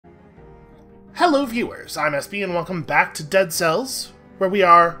Hello viewers, I'm SB and welcome back to Dead Cells, where we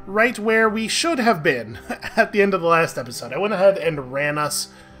are right where we should have been at the end of the last episode. I went ahead and ran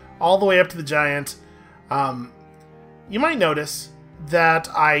us all the way up to the giant. You might notice that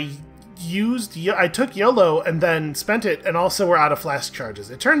I took YOLO and then spent it, and also we're out of flask charges.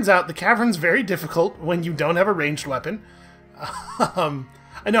 It turns out the cavern's very difficult when you don't have a ranged weapon.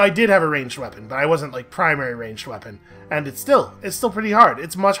 I know I did have a ranged weapon, but I wasn't like primary ranged weapon, and it's still pretty hard.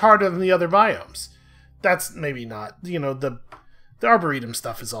 It's much harder than the other biomes. That's maybe not, you know, the Arboretum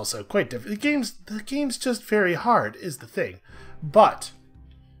stuff is also quite different. The game's just very hard is the thing. But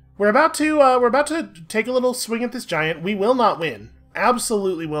we're about to take a little swing at this giant. We will not win.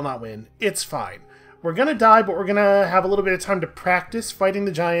 Absolutely will not win. It's fine. We're gonna die, but we're gonna have a little bit of time to practice fighting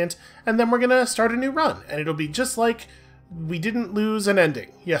the giant, and then we're gonna start a new run, and it'll be just like we didn't lose an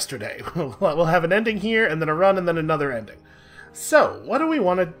ending yesterday. We'll have an ending here, and then a run, and then another ending. So, what do we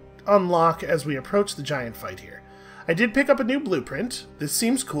want to unlock as we approach the giant fight here? I did pick up a new blueprint. This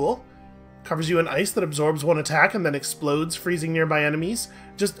seems cool. Covers you in ice that absorbs one attack and then explodes, freezing nearby enemies.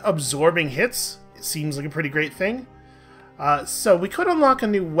 Just absorbing hits. It seems like a pretty great thing. So, we could unlock a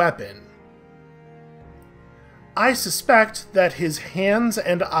new weapon. I suspect that his hands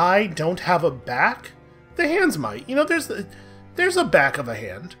and eye don't have a back. The hands might. You know, there's a back of a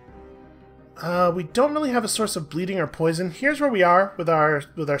hand. We don't really have a source of bleeding or poison. Here's where we are with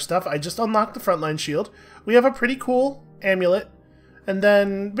our stuff. I just unlocked the frontline shield. We have a pretty cool amulet. And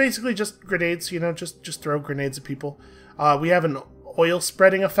then basically just grenades, you know, just throw grenades at people. We have an oil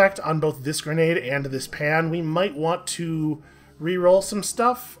spreading effect on both this grenade and this pan. We might want to re-roll some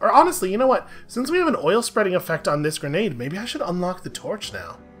stuff. Or honestly, you know what? Since we have an oil spreading effect on this grenade, maybe I should unlock the torch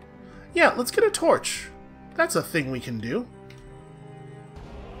now. Yeah, let's get a torch. That's a thing we can do.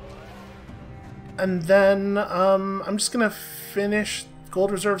 And then, I'm just gonna finish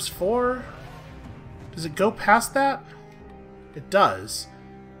Gold Reserves 4. Does it go past that? It does.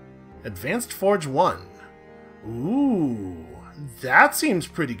 Advanced Forge 1. Ooh, that seems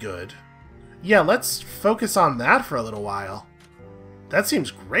pretty good. Yeah, let's focus on that for a little while. That seems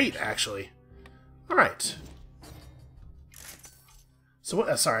great, actually. Alright.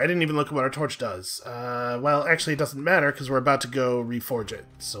 So, sorry, I didn't even look at what our torch does. Well, actually, it doesn't matter, because we're about to go reforge it.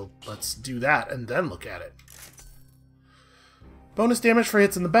 So, let's do that, and then look at it. Bonus damage for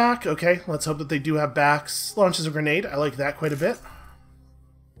hits in the back. Okay, let's hope that they do have backs. Launches a grenade. I like that quite a bit.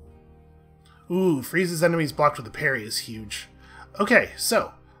 Ooh, freezes enemies blocked with a parry is huge. Okay,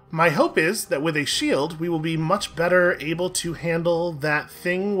 so, my hope is that with a shield, we will be much better able to handle that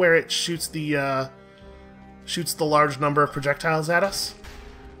thing where it shoots the large number of projectiles at us.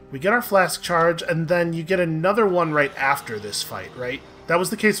 We get our flask charge, and then you get another one right after this fight, right? That was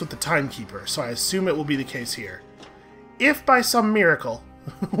the case with the Timekeeper, so I assume it will be the case here. If by some miracle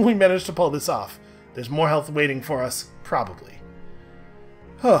we manage to pull this off, there's more health waiting for us, probably.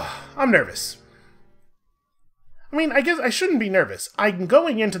 I'm nervous. I mean, I guess I shouldn't be nervous. I'm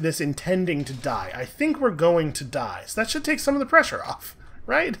going into this intending to die. I think we're going to die, so that should take some of the pressure off,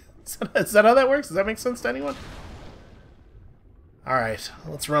 right? Is that how that works? Does that make sense to anyone? Alright,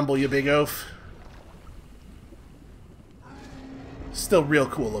 let's rumble, you big oaf. Still real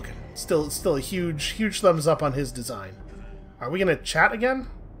cool looking. Still a huge thumbs up on his design. Are we gonna chat again?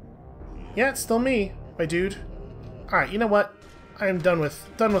 Yeah, it's still me, my dude. Alright, you know what? I am done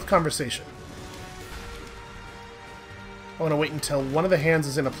with conversation. I want to wait until one of the hands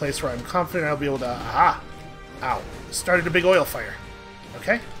is in a place where I'm confident I'll be able to... Aha! Ow. Started a big oil fire.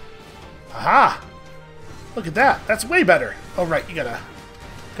 Okay. Aha! Look at that. That's way better. Oh, right. You gotta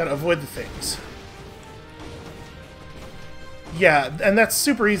avoid the things. Yeah, and that's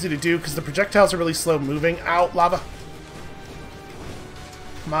super easy to do because the projectiles are really slow moving. Ow, lava.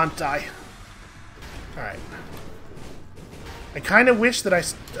 Come on, die. Alright. I kind of wish that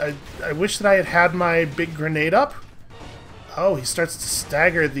I wish that I had my big grenade up. Oh, he starts to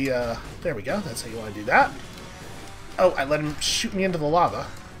stagger the, there we go. That's how you want to do that. Oh, I let him shoot me into the lava.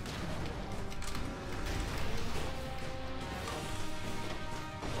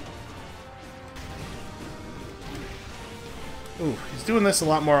 Ooh, he's doing this a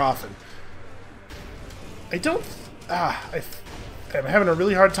lot more often. I'm having a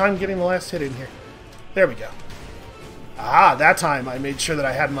really hard time getting the last hit in here. There we go. Ah, that time I made sure that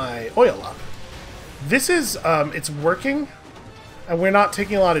I had my oil up. This is, it's working, and we're not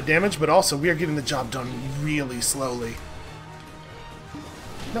taking a lot of damage, but also we are getting the job done really slowly.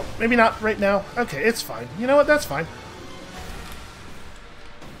 No, maybe not right now. Okay, it's fine. You know what? That's fine.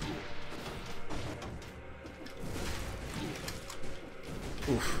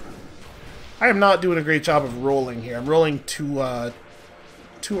 Oof. I am not doing a great job of rolling here. I'm rolling too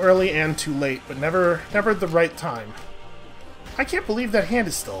Too early and too late, but never the right time. I can't believe that hand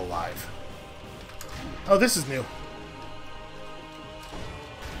is still alive. Oh, this is new.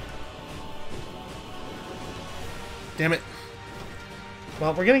 Damn it.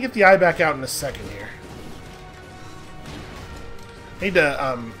 Well, we're gonna get the eye back out in a second here. I need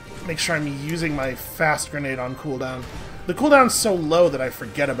to make sure I'm using my fast grenade on cooldown. The cooldown's so low that I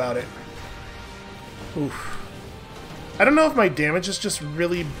forget about it. Oof. I don't know if my damage is just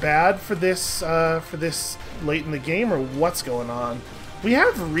really bad for this late in the game or what's going on. We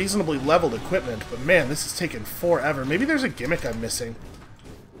have reasonably leveled equipment, but man, this is taking forever. Maybe there's a gimmick I'm missing.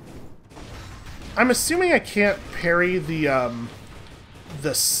 I'm assuming I can't parry the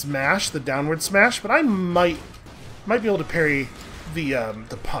smash, the downward smash, but I might be able to parry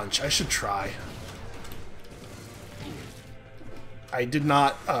the punch. I should try. I did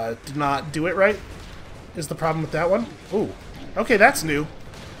not do it right. Is the problem with that one? Ooh. Okay, that's new.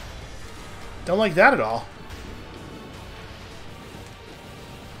 Don't like that at all.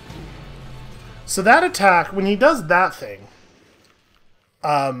 So that attack, when he does that thing,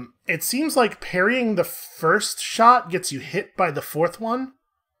 it seems like parrying the first shot gets you hit by the fourth one.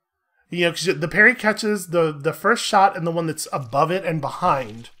 You know, 'cause the parry catches the first shot and the one that's above it and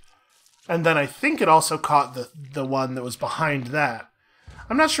behind. And then I think it also caught the one that was behind that.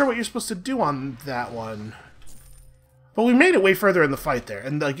 I'm not sure what you're supposed to do on that one. But we made it way further in the fight there.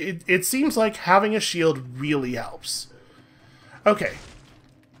 And like it seems like having a shield really helps. Okay.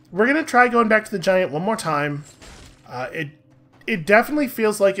 We're going to try going back to the giant one more time. It definitely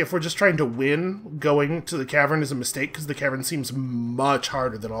feels like if we're just trying to win, going to the cavern is a mistake, because the cavern seems much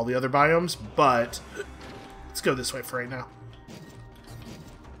harder than all the other biomes, but let's go this way for right now.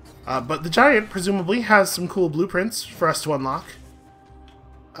 But the giant presumably has some cool blueprints for us to unlock.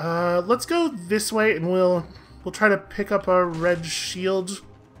 Let's go this way, and we'll try to pick up a red shield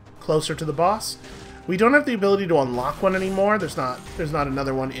closer to the boss. We don't have the ability to unlock one anymore. There's not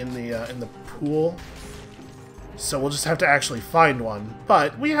another one in the pool, so we'll just have to actually find one.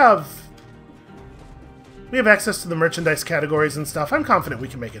 But we have access to the merchandise categories and stuff. I'm confident we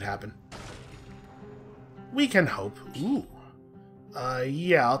can make it happen. We can hope. Ooh.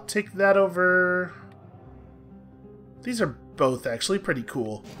 Yeah, I'll take that over. These are both actually pretty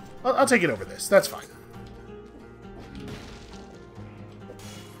cool. I'll take it over this. That's fine.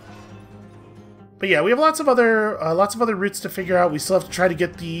 But yeah, we have lots of other routes to figure out. We still have to try to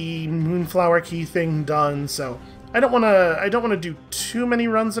get the Moonflower Key thing done. So I don't want to do too many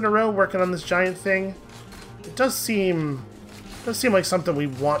runs in a row working on this giant thing. It does seem like something we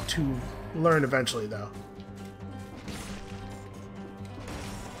want to learn eventually, though.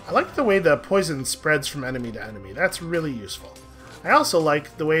 I like the way the poison spreads from enemy to enemy. That's really useful. I also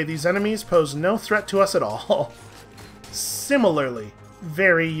like the way these enemies pose no threat to us at all. Similarly,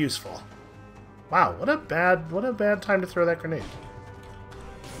 very useful. Wow, what a bad time to throw that grenade.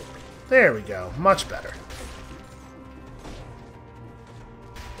 There we go. Much better.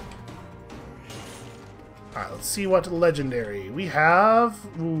 Alright, let's see what legendary we have.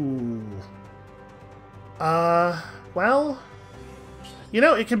 Ooh. Well, you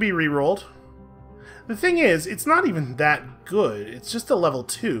know, it can be re-rolled. The thing is, it's not even that good. It's just a level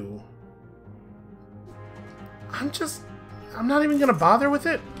 2. I'm not even gonna bother with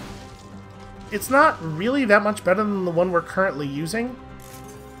it. It's not really that much better than the one we're currently using.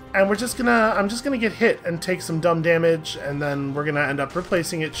 And I'm just gonna get hit and take some dumb damage, and then we're gonna end up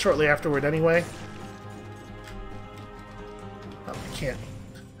replacing it shortly afterward anyway. Oh, I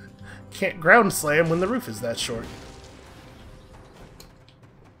can't ground slam when the roof is that short.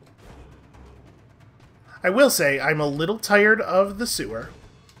 I will say, I'm a little tired of the sewer.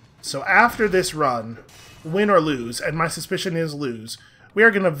 So after this run, win or lose, and my suspicion is lose, we are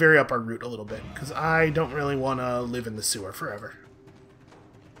going to vary up our route a little bit, because I don't really want to live in the sewer forever.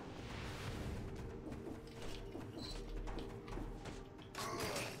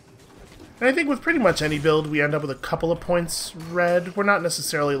 And I think with pretty much any build, we end up with a couple of points red. We're not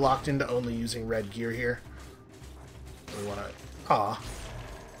necessarily locked into only using red gear here. We want to... Aw.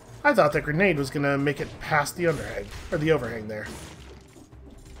 I thought that grenade was going to make it past the underhang, or the overhang there.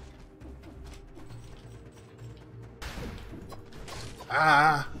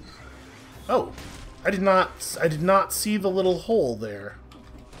 Ah! Oh, I did not see the little hole there.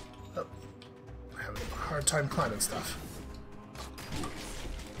 Oh, I'm having a hard time climbing stuff.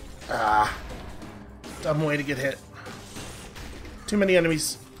 Ah, dumb way to get hit. Too many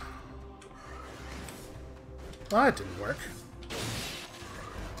enemies. Well, that didn't work.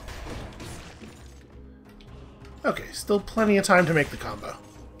 Okay, still plenty of time to make the combo.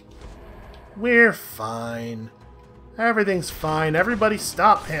 We're fine. Everything's fine. Everybody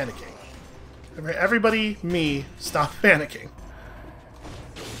stop panicking. Everybody, me, stop panicking.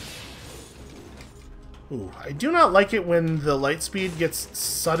 Ooh, I do not like it when the light speed gets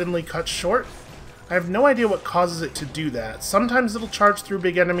suddenly cut short. I have no idea what causes it to do that. Sometimes it'll charge through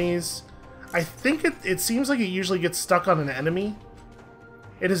big enemies. I think it seems like it usually gets stuck on an enemy.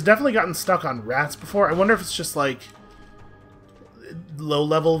 It has definitely gotten stuck on rats before. I wonder if it's just like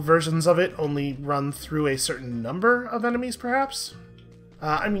low-level versions of it only run through a certain number of enemies, perhaps?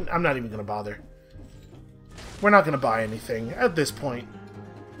 I mean, I'm not even going to bother. We're not going to buy anything at this point.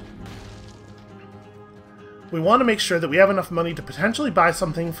 We want to make sure that we have enough money to potentially buy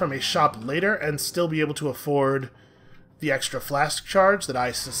something from a shop later and still be able to afford the extra flask charge that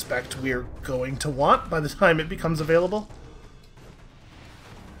I suspect we're going to want by the time it becomes available.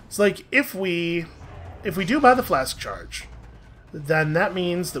 It's like, if we do buy the flask charge, then that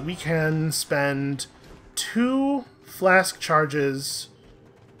means that we can spend 2 flask charges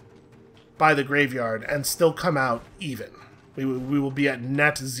by the graveyard and still come out even. We will be at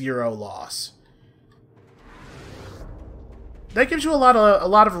net 0 loss. That gives you a lot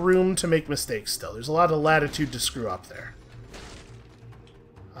of room to make mistakes still. There's a lot of latitude to screw up there.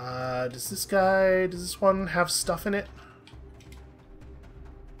 Does this one have stuff in it?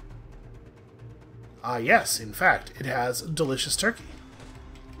 Yes, in fact, it has delicious turkey.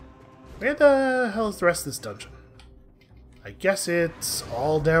 Where the hell is the rest of this dungeon? I guess it's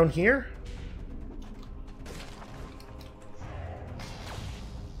all down here?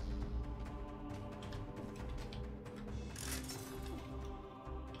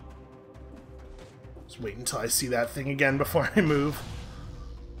 Just wait until I see that thing again before I move.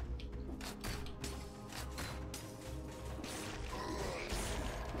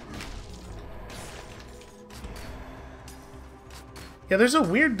 Yeah, there's a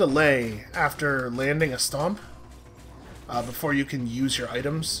weird delay after landing a stomp before you can use your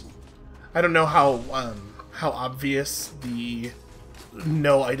items. I don't know how obvious the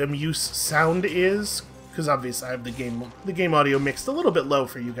no item use sound is, because obviously I have the game audio mixed a little bit low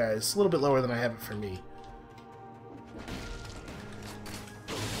for you guys, a little bit lower than I have it for me.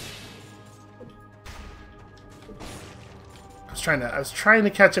 I was trying to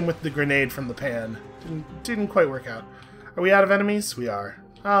catch him with the grenade from the pan. Didn't quite work out. Are we out of enemies? We are.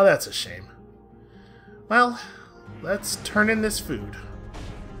 Oh, that's a shame. Well, let's turn in this food.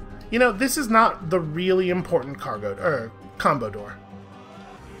 You know, this is not the really important combo door.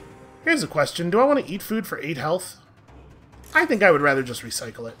 Here's a question. Do I want to eat food for 8 health? I think I would rather just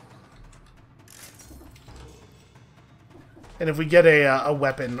recycle it. And if we get a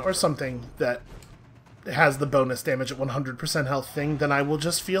weapon or something that has the bonus damage at 100% health thing, then I will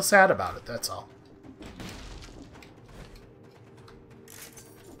just feel sad about it, that's all.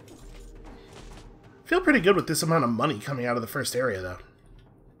 Feel pretty good with this amount of money coming out of the first area, though.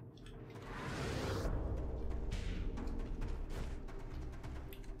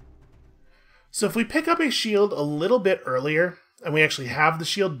 So if we pick up a shield a little bit earlier, and we actually have the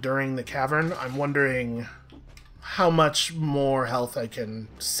shield during the cavern, I'm wondering how much more health I can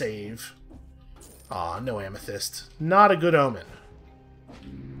save. Aw, no amethyst. Not a good omen.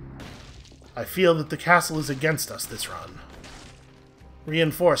 I feel that the castle is against us this run.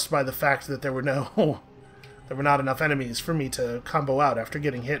 Reinforced by the fact that there were not enough enemies for me to combo out after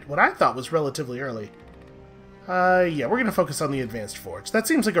getting hit what I thought was relatively early. Yeah, we're gonna focus on the advanced forge. That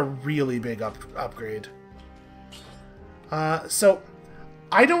seems like a really big upgrade. So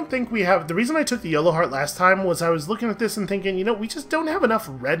I don't think we have... The reason I took the yellow heart last time was I was looking at this and thinking, you know, we just don't have enough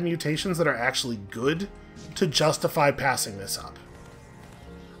red mutations that are actually good to justify passing this up.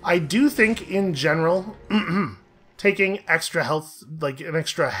 I do think, in general, taking extra health, like an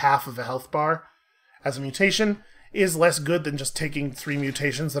extra half of a health bar as a mutation, is less good than just taking 3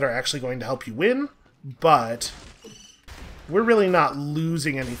 mutations that are actually going to help you win, but we're really not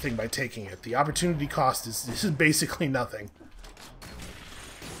losing anything by taking it. The opportunity cost is basically nothing.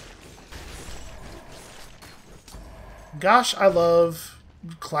 Gosh, I love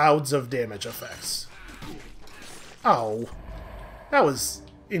clouds of damage effects. Oh, that was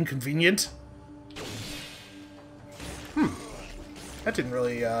inconvenient. That didn't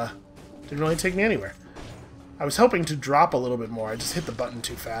really take me anywhere. I was hoping to drop a little bit more. I just hit the button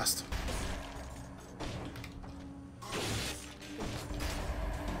too fast.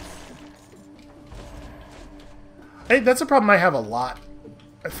 Hey, that's a problem I have a lot.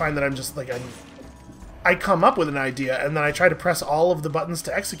 I find that I'm just like, I come up with an idea and then I try to press all of the buttons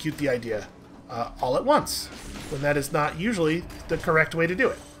to execute the idea all at once, when that is not usually the correct way to do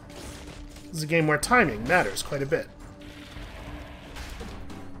it. This is a game where timing matters quite a bit.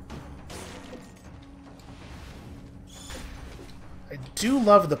 do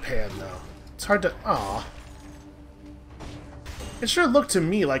love the pan, though. It's hard to... Aw. It sure looked to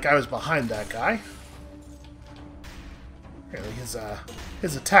me like I was behind that guy. Apparently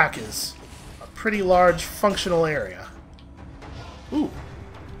his attack is a pretty large functional area. Ooh.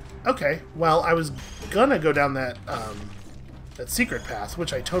 Okay, well, I was gonna go down that, that secret path,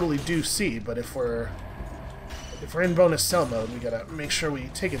 which I totally do see, but if we're in bonus cell mode, we gotta make sure we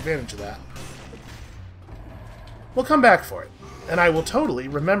take advantage of that. We'll come back for it, and I will totally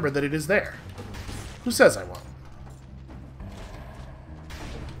remember that it is there. Who says I won't?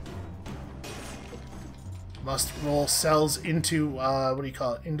 Must roll cells into, what do you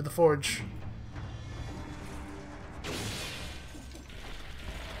call it? Into the forge.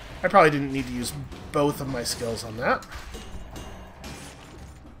 I probably didn't need to use both of my skills on that.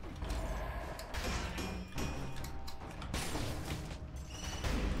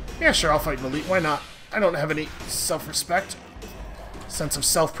 Yeah, sure, I'll fight an elite. Why not? I don't have any self-respect. Sense of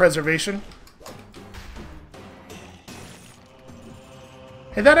self-preservation.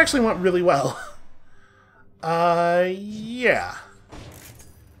 Hey, that actually went really well. Yeah. Yeah,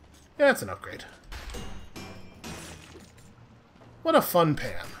 that's an upgrade. What a fun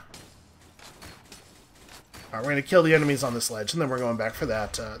pan. Alright, we're going to kill the enemies on this ledge, and then we're going back for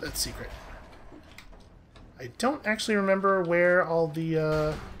that, that secret. I don't actually remember where all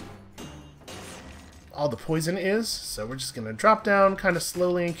the poison is, so we're just going to drop down kind of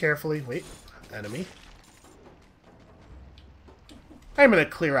slowly and carefully. Wait, enemy. I'm going to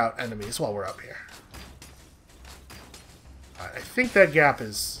clear out enemies while we're up here. Alright, I think that gap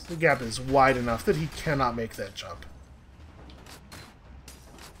is wide enough that he cannot make that jump.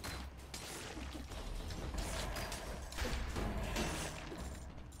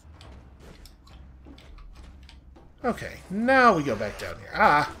 Okay, now we go back down here.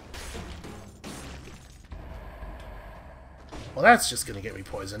 Ah! Well, that's just gonna get me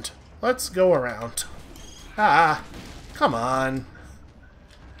poisoned. Let's go around. Ah! Come on!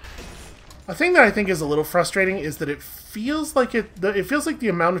 A thing that I think is a little frustrating is that it feels like it feels like the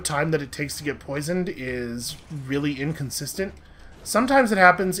amount of time that it takes to get poisoned is really inconsistent. Sometimes it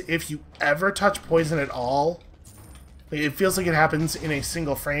happens if you ever touch poison at all. It feels like it happens in a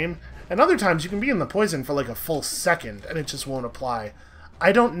single frame. And other times you can be in the poison for like a full second and it just won't apply.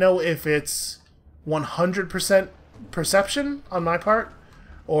 I don't know if it's 100% perception on my part,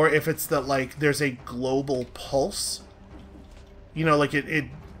 or if it's that like there's a global pulse. You know, like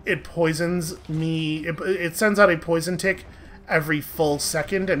it poisons me, it sends out a poison tick every full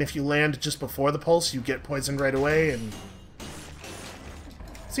second, and if you land just before the pulse, you get poisoned right away, and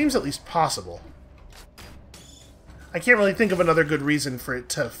it seems at least possible. I can't really think of another good reason for it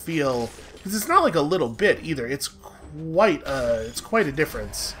to feel... Because it's not like a little bit, either. It's quite a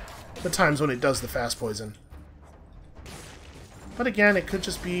difference, the times when it does the fast poison. But again, it could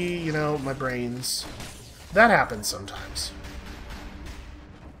just be, you know, my brains. That happens sometimes.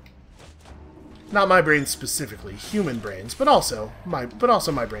 Not my brains specifically, human brains, but also my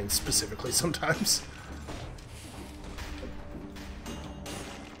brains specifically sometimes.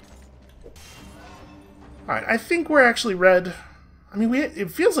 Alright, I think we're actually red. I mean,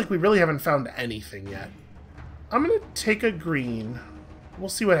 it feels like we really haven't found anything yet. I'm going to take a green. We'll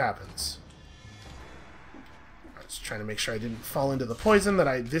see what happens. I was trying to make sure I didn't fall into the poison that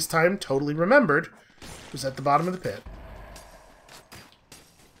I, this time, totally remembered was at the bottom of the pit.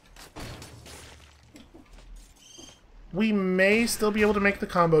 We may still be able to make the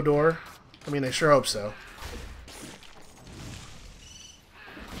combo door. I mean, I sure hope so.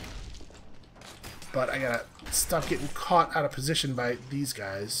 But I gotta stop getting caught out of position by these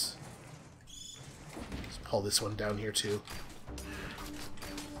guys. Let's pull this one down here, too.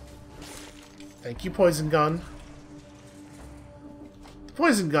 Thank you, poison gun. The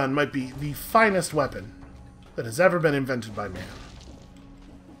poison gun might be the finest weapon that has ever been invented by man.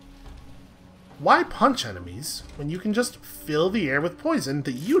 Why punch enemies when you can just fill the air with poison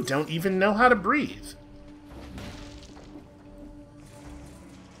that you don't even know how to breathe?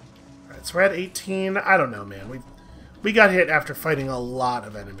 Alright, so we're at 18. I don't know, man. We got hit after fighting a lot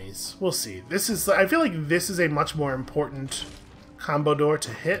of enemies. We'll see. I feel like this is a much more important combo door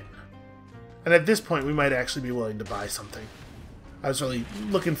to hit. And at this point, we might actually be willing to buy something. I was really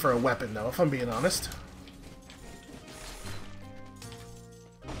looking for a weapon, though, if I'm being honest.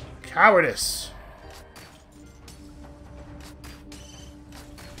 Cowardice.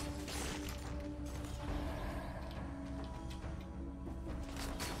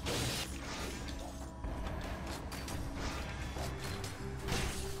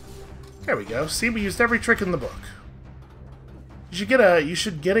 There we go. See, we used every trick in the book. You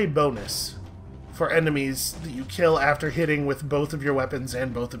should get a bonus for enemies that you kill after hitting with both of your weapons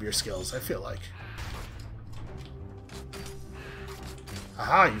and both of your skills, I feel like.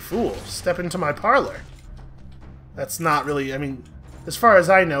 Aha, you fool. Step into my parlor. That's not really... I mean, as far as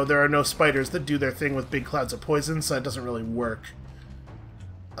I know, there are no spiders that do their thing with big clouds of poison, so it doesn't really work.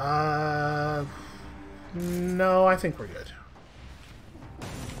 No, I think we're good.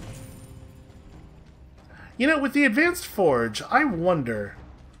 You know, with the Advanced Forge, I wonder...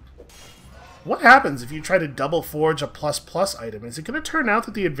 what happens if you try to double forge a ++ item? Is it going to turn out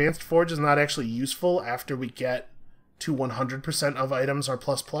that the Advanced Forge is not actually useful after we get to 100% of items are ++?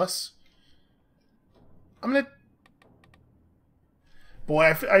 I'm going to...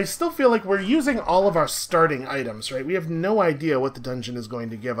 boy, I still feel like we're using all of our starting items, right? We have no idea what the dungeon is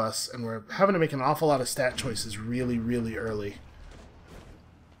going to give us, and we're having to make an awful lot of stat choices really, really early.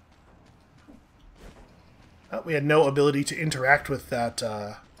 Oh, we had no ability to interact with that,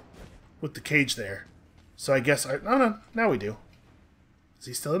 with the cage there. So I guess... oh, no, now we do. Is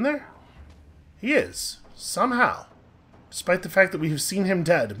he still in there? He is. Somehow. Despite the fact that we have seen him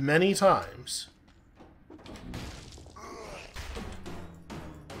dead many times.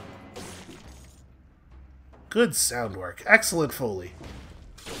 Good sound work. Excellent Foley.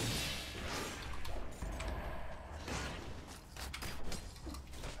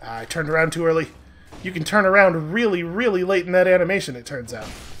 I turned around too early. You can turn around really, really late in that animation, it turns out.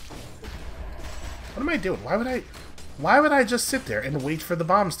 What am I doing? Why would I just sit there and wait for the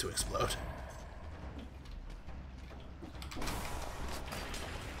bombs to explode?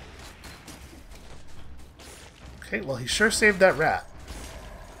 Okay, well, he sure saved that rat.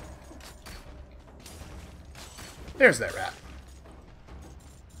 There's that rat.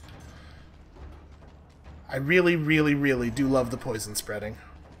 I really, really, really do love the poison spreading.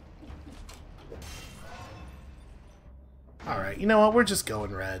 Alright, you know what? We're just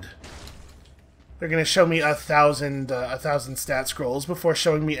going red. They're gonna show me 1,000 stat scrolls before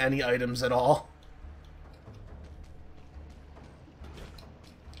showing me any items at all.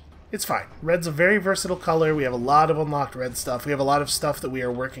 It's fine. Red's a very versatile color. We have a lot of unlocked red stuff. We have a lot of stuff that we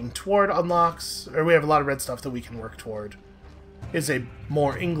are working toward unlocks. Or we have a lot of red stuff that we can work toward. Is a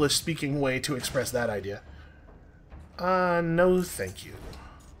more English-speaking way to express that idea. No thank you.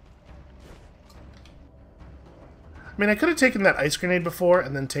 I mean, I could have taken that ice grenade before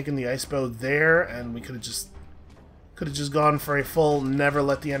and then taken the ice bow there, and we could have just gone for a full never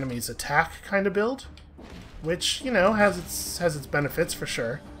let the enemies attack kind of build, which, you know, has its benefits for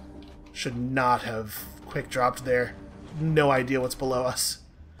sure. Should not have quick dropped there. No idea what's below us.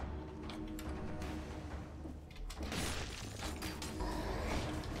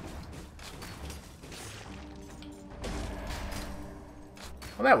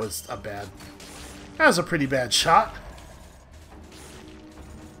 Well, that was a pretty bad shot.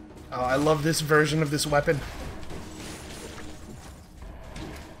 Oh, I love this version of this weapon.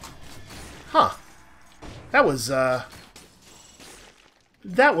 Huh. That was a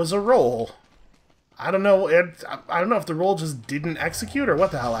roll. I don't know if the roll just didn't execute or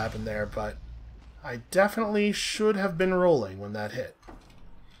what the hell happened there, but I definitely should have been rolling when that hit.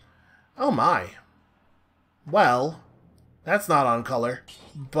 Oh my. Well, that's not on color,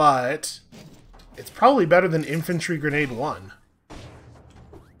 but it's probably better than Infantry Grenade 1.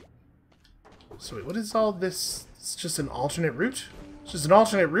 So wait, what is all this? It's just an alternate route? It's just an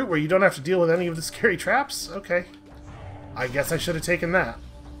alternate route where you don't have to deal with any of the scary traps? Okay. I guess I should have taken that.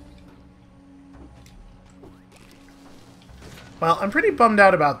 Well, I'm pretty bummed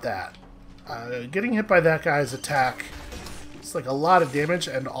out about that. Getting hit by that guy's attack, it's like a lot of damage,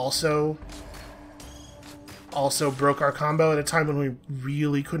 and also broke our combo at a time when we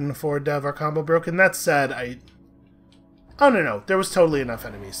really couldn't afford to have our combo broken. That said, oh no, there was totally enough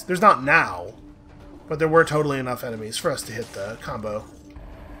enemies. There's not now, but there were totally enough enemies for us to hit the combo.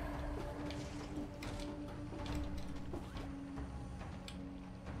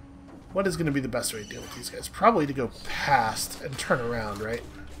 What is going to be the best way to deal with these guys? Probably to go past and turn around, right?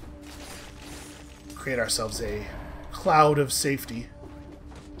 Create ourselves a cloud of safety.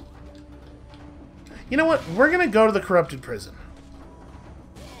 You know what? We're going to go to the corrupted prison.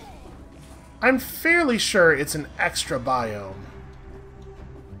 I'm fairly sure it's an extra biome.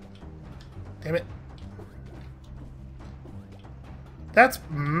 Damn it. That's...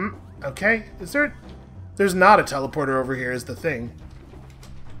 okay. Is there... There's not a teleporter over here is the thing.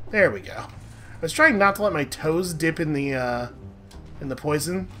 There we go. I was trying not to let my toes dip in the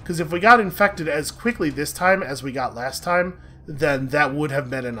poison, because if we got infected as quickly this time as we got last time, then that would have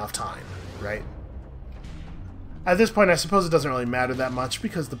been enough time, right? At this point, I suppose it doesn't really matter that much,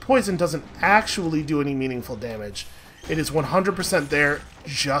 because the poison doesn't actually do any meaningful damage. It is 100% there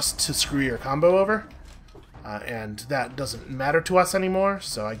just to screw your combo over. And that doesn't matter to us anymore,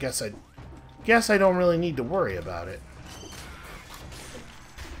 so I guess I don't really need to worry about it.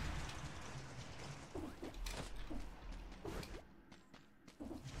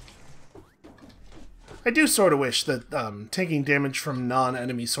 I do sort of wish that taking damage from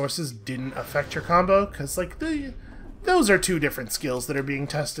non-enemy sources didn't affect your combo, because like those are two different skills that are being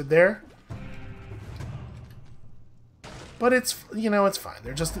tested there. But it's, you know, it's fine.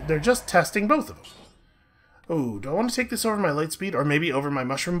 They're just testing both of them. Oh, do I want to take this over my light speed, or maybe over my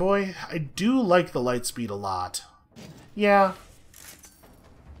mushroom boy? I do like the light speed a lot. Yeah.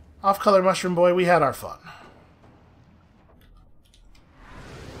 Off-color mushroom boy, we had our fun.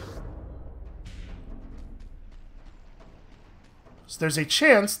 So there's a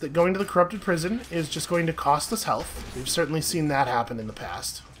chance that going to the corrupted prison is just going to cost us health. We've certainly seen that happen in the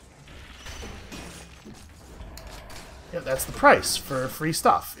past. Yeah, that's the price for free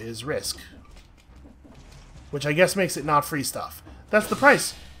stuff, is risk. Which I guess makes it not free stuff. That's the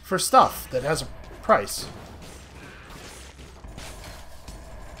price for stuff that has a price.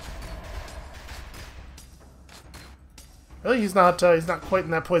 Really? He's not quite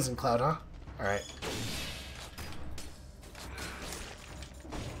in that poison cloud, huh? Alright.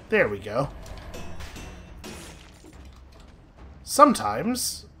 There we go.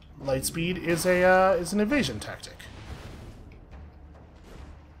 Sometimes lightspeed is an evasion tactic.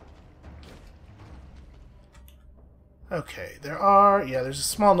 Okay, there's a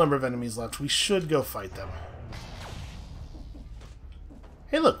small number of enemies left. We should go fight them.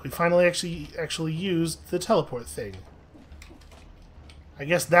 Hey look, we finally actually used the teleport thing. I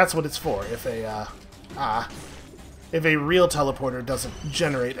guess that's what it's for, if a real teleporter doesn't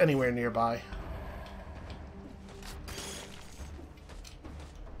generate anywhere nearby.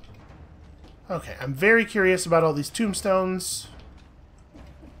 Okay, I'm very curious about all these tombstones.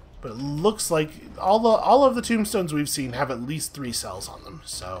 But it looks like all of the tombstones we've seen have at least 3 cells on them,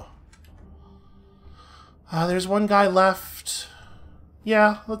 so... there's one guy left.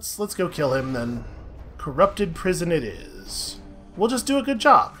 Yeah, let's go kill him, then. Corrupted prison it is. We'll just do a good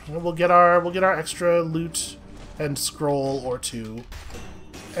job. You know, we'll get our extra loot and scroll or 2,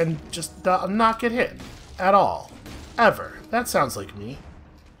 and just not get hit at all, ever. That sounds like me.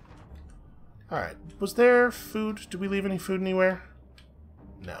 All right, was there food? Did we leave any food anywhere?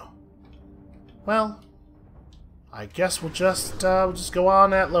 No. Well, I guess we'll just go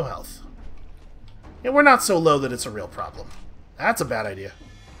on at low health. Yeah, we're not so low that it's a real problem. That's a bad idea.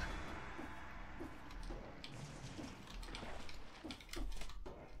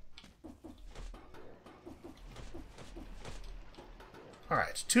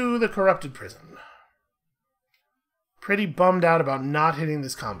 Alright, to the corrupted prison. Pretty bummed out about not hitting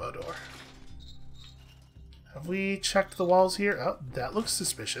this combo door. Have we checked the walls here? Oh, that looks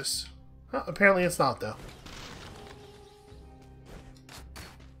suspicious. Oh, apparently it's not, though.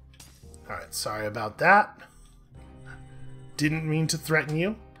 Alright, sorry about that. Didn't mean to threaten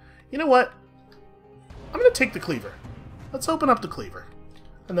you. You know what? I'm going to take the cleaver. Let's open up the cleaver.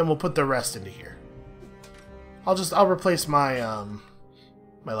 And then we'll put the rest into here. I'll replace my,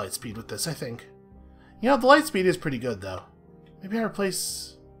 my light speed with this, I think. You know, the light speed is pretty good, though. Maybe I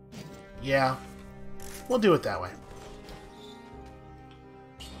replace... Yeah. We'll do it that way.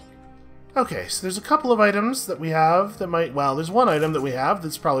 Okay, so there's a couple of items that we have that might... Well, there's one item that we have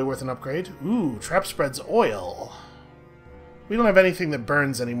that's probably worth an upgrade. Ooh, Trap Spread's oil. We don't have anything that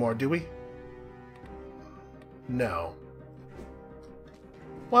burns anymore, do we? No.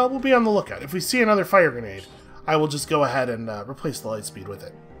 Well, we'll be on the lookout. If we see another fire grenade, I will just go ahead and replace the light speed with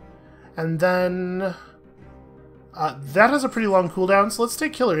it. And then... that has a pretty long cooldown, so let's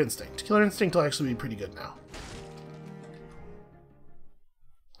take Killer Instinct. Killer Instinct will actually be pretty good now.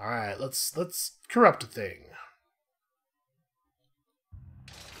 Alright, let's corrupt a thing.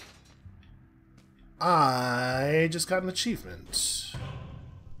 I just got an achievement.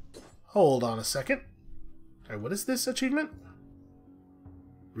 Hold on a second. Alright, what is this achievement?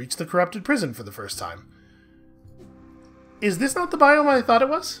 Reach the corrupted prison for the first time. Is this not the biome I thought it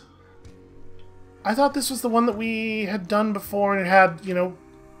was? I thought this was the one that we had done before, and it had, you know,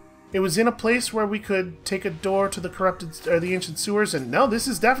 it was in a place where we could take a door to the corrupted, or the ancient sewers, and no, this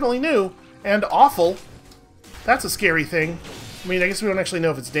is definitely new, and awful. That's a scary thing. I mean, I guess we don't actually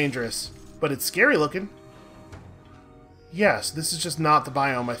know if it's dangerous, but it's scary looking. Yes, this is just not the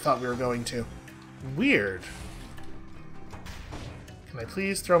biome I thought we were going to. Weird. Can I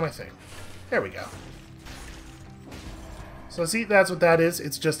please throw my thing? There we go. So see, that's what that is.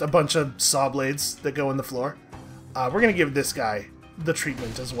 It's just a bunch of saw blades that go in the floor. We're going to give this guy the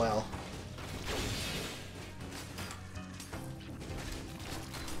treatment as well.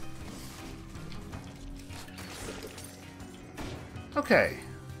 Okay.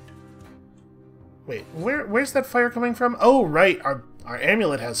 Wait, where's that fire coming from? Oh, right, our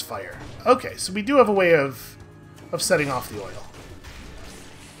amulet has fire. Okay, so we do have a way of setting off the oil.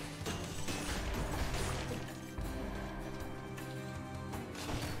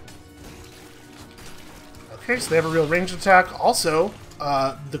 Okay, so they have a real ranged attack. Also,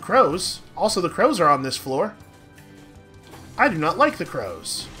 the crows. Also, the crows are on this floor. I do not like the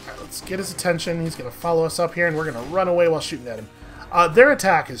crows. Alright, let's get his attention. He's going to follow us up here, and we're going to run away while shooting at him. Their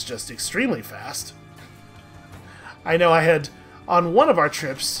attack is just extremely fast. I know I had, on one of our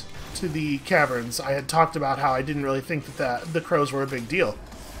trips to the caverns, I had talked about how I didn't really think that the crows were a big deal.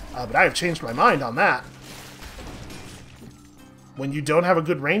 But I have changed my mind on that. When you don't have a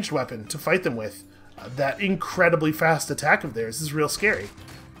good ranged weapon to fight them with, that incredibly fast attack of theirs is real scary.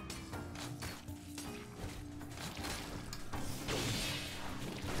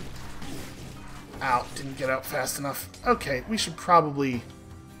 Ow, didn't get out fast enough. Okay, we should probably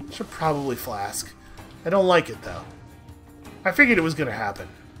flask. I don't like it, though. I figured it was going to happen.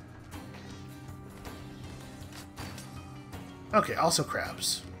 Okay, also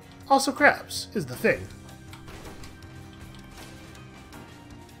crabs. Also crabs is the thing.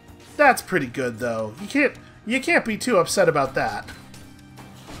 That's pretty good, though. You can't be too upset about that.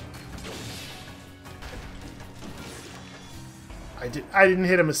 I didn't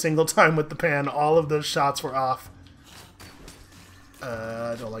hit him a single time with the pan. All of those shots were off.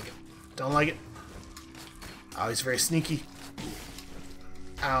 I don't like it. Don't like it. Oh, he's very sneaky.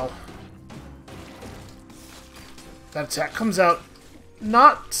 Ow. That attack comes out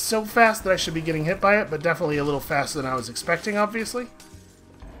not so fast that I should be getting hit by it, but definitely a little faster than I was expecting, obviously.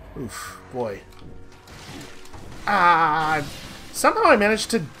 Oof, boy. Somehow I managed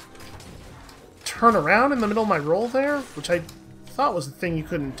to turn around in the middle of my roll there, which I thought was the thing you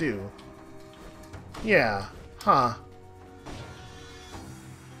couldn't do. Yeah, huh.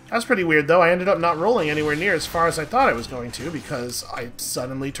 That's pretty weird, though. I ended up not rolling anywhere near as far as I thought I was going to because I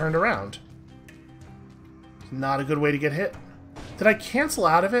suddenly turned around. Not a good way to get hit. Did I cancel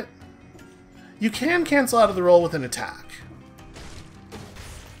out of it? You can cancel out of the roll with an attack.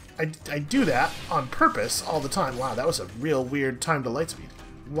 I do that on purpose all the time. Wow, that was a real weird time to lightspeed.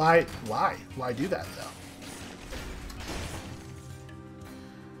 Why do that, though?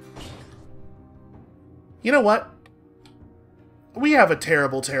 You know what? We have a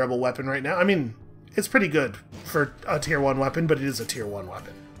terrible, terrible weapon right now. I mean, it's pretty good for a tier 1 weapon, but it is a tier 1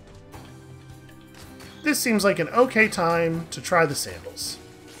 weapon. This seems like an okay time to try the sandals.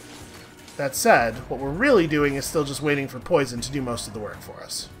 That said, what we're really doing is still just waiting for poison to do most of the work for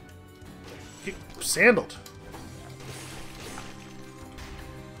us. Get sandaled.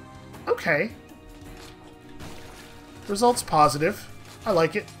 Okay. Results positive. I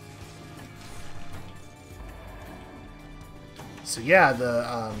like it. So yeah,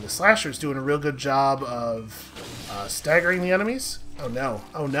 the slasher's doing a real good job of staggering the enemies. Oh no.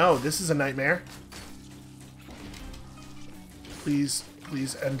 Oh no, this is a nightmare. Please,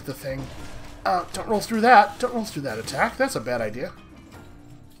 please end the thing. Don't roll through that. Don't roll through that attack. That's a bad idea.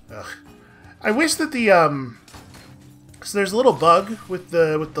 Ugh. I wish that the, so there's a little bug with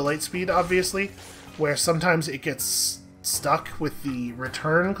the light speed, obviously, where sometimes it gets stuck with the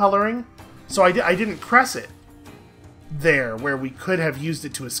return coloring. So I didn't press it there where we could have used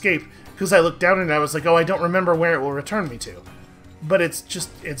it to escape, because I looked down and I was like, oh, I don't remember where it will return me to. But it's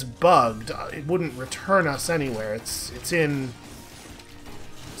bugged. It wouldn't return us anywhere. It's in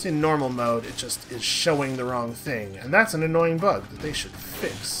normal mode. It just is showing the wrong thing, and that's an annoying bug that they should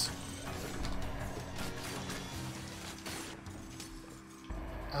fix.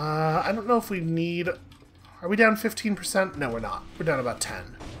 I don't know if we need... Are we down 15%? No, we're not. We're down about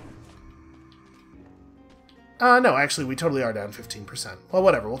 10. No, actually, we totally are down 15%. Well,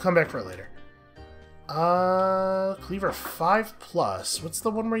 whatever. We'll come back for it later. Cleaver 5+. What's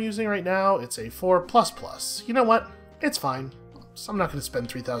the one we're using right now? It's a 4++. You know what? It's fine. So I'm not going to spend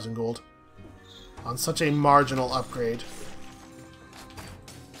 3,000 gold on such a marginal upgrade.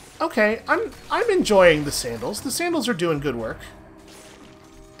 Okay, I'm enjoying the sandals. The sandals are doing good work.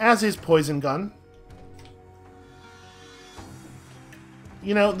 As is Poison Gun.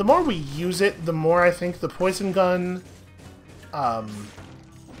 You know, the more we use it, the more I think the Poison Gun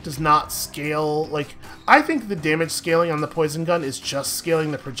does not scale. Like, I think the damage scaling on the Poison Gun is just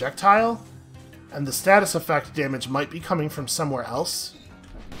scaling the projectile, and the status effect damage might be coming from somewhere else.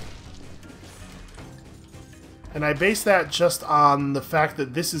 And I base that just on the fact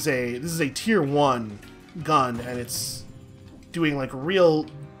that this is a tier 1 gun, and it's doing like real,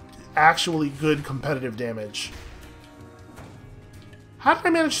 actually good competitive damage. How did I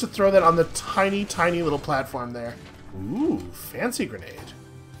manage to throw that on the tiny, tiny little platform there? Ooh, fancy grenade.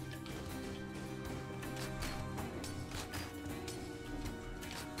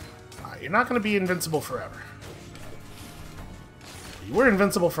 Alright, you're not going to be invincible forever. You were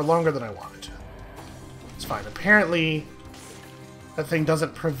invincible for longer than I wanted. It's fine. Apparently, that thing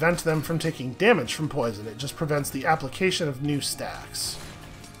doesn't prevent them from taking damage from poison. It just prevents the application of new stacks.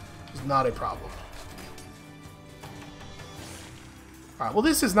 It's not a problem. Alright, well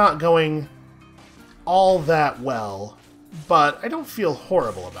this is not going all that well, but I don't feel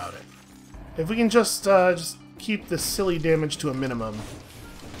horrible about it. If we can just keep this silly damage to a minimum.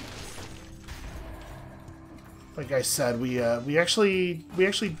 Like I said, we actually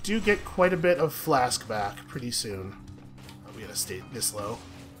do get quite a bit of flask back pretty soon. Oh, we gotta stay this low.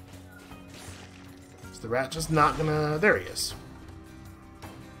 Is the rat just not gonna... There he is.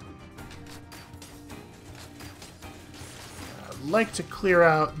 I'd like to clear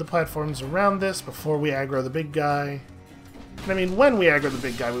out the platforms around this before we aggro the big guy. And I mean, when we aggro the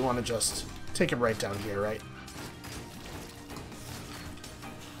big guy, we want to just take him right down here, right?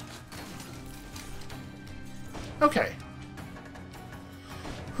 Okay.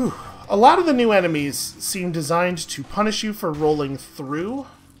 Whew. A lot of the new enemies seem designed to punish you for rolling through,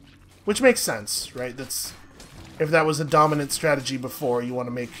 which makes sense, right? That's if that was a dominant strategy before, you want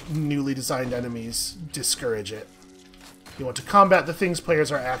to make newly designed enemies discourage it. You want to combat the things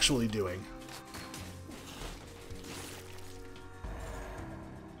players are actually doing.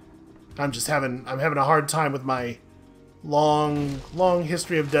 I'm having a hard time with my long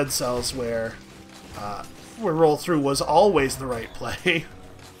history of Dead Cells where roll through was always the right play.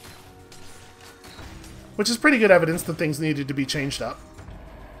 Which is pretty good evidence that things needed to be changed up.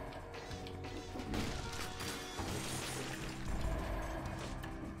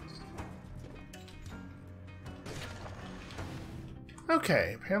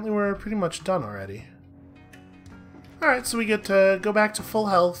 Okay, apparently we're pretty much done already. Alright, so we get to go back to full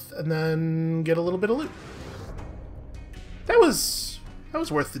health and then get a little bit of loot. That was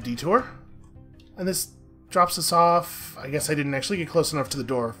worth the detour. And this drops us off. I guess I didn't actually get close enough to the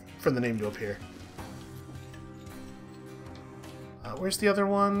door for the name to appear. Where's the other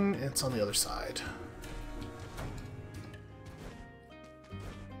one? It's on the other side.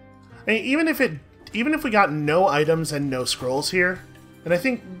 I mean, even if we got no items and no scrolls here, and I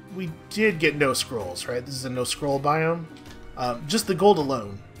think we did get no scrolls, right? This is a no scroll biome. Just the gold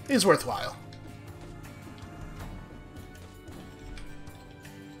alone is worthwhile.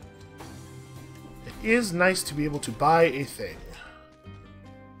 It is nice to be able to buy a thing.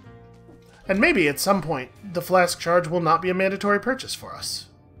 And maybe at some point, the flask charge will not be a mandatory purchase for us.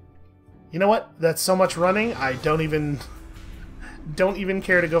 You know what? That's so much running, I don't even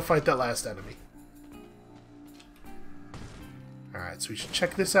care to go fight that last enemy. Alright, so we should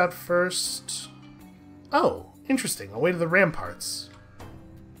check this out first. Oh, interesting. A way to the ramparts.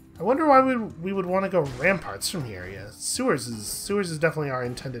 I wonder why we would want to go ramparts from here. Yeah, sewers is definitely our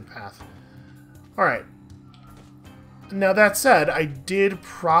intended path. Alright. Now that said, I did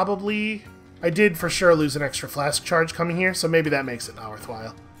for sure lose an extra flask charge coming here, so maybe that makes it not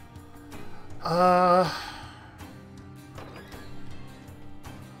worthwhile.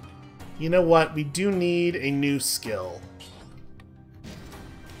 You know what? We do need a new skill.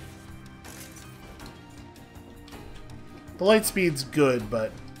 The light speed's good,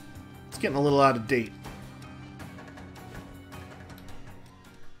 but it's getting a little out of date.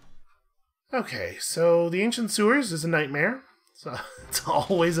 Okay, so the Ancient Sewers is a nightmare, so it's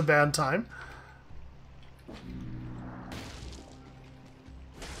always a bad time.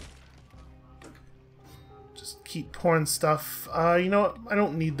 Just keep pouring stuff. You know what? I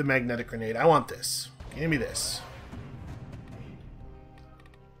don't need the magnetic grenade. I want this. Give me this.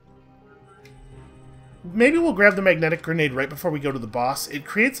 Maybe we'll grab the magnetic grenade right before we go to the boss. It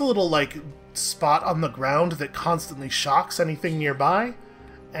creates a little, like, spot on the ground that constantly shocks anything nearby.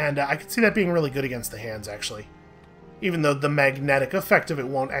 And I could see that being really good against the hands, actually. Even though the magnetic effect of it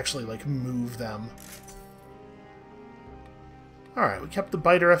won't actually, like, move them. Alright, we kept the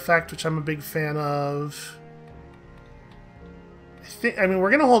biter effect, which I'm a big fan of. I mean, we're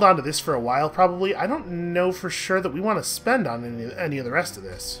going to hold on to this for a while, probably. I don't know for sure that we want to spend on any of the rest of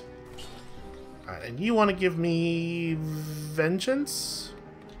this. Alright, and you want to give me Vengeance?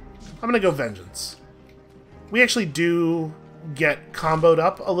 I'm going to go Vengeance. We actually do get comboed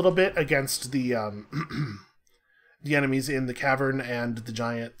up a little bit against the the enemies in the cavern and the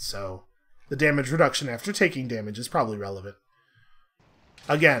giant, so the damage reduction after taking damage is probably relevant.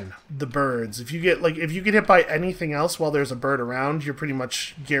 Again, the birds. If you get hit by anything else while there's a bird around, you're pretty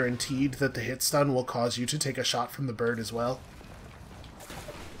much guaranteed that the hit stun will cause you to take a shot from the bird as well.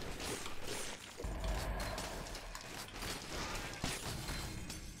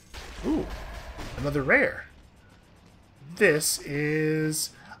 Ooh, another rare. This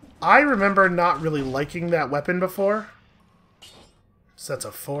is... I remember not really liking that weapon before. So that's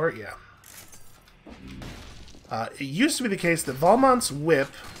a 4, yeah. It used to be the case that Valmont's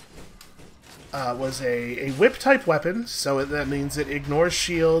whip was a whip-type weapon, so that means it ignores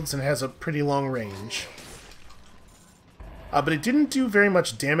shields and has a pretty long range. But it didn't do very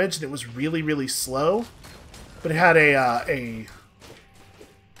much damage, and it was really, really slow. But it had a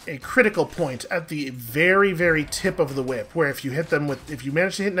critical point at the very, very tip of the whip, where if you hit them with, if you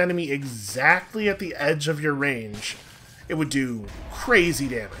manage to hit an enemy exactly at the edge of your range, it would do crazy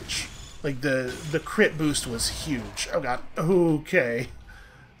damage. Like the crit boost was huge. Oh god. Okay.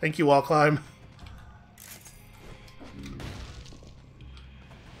 Thank you, wall climb.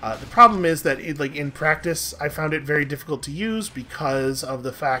 The problem is that in practice, I found it very difficult to use because of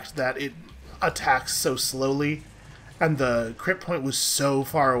the fact that it attacks so slowly, and the crit point was so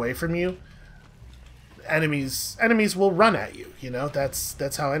far away from you. Enemies will run at you. You know,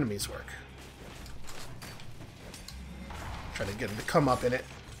 that's how enemies work. Try to get him to come up in it.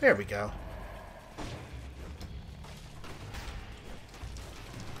 There we go.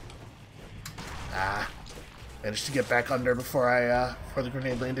 Ah. Managed to get back under before before the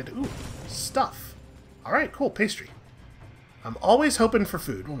grenade landed. Ooh, stuff. Alright, cool, pastry. I'm always hoping for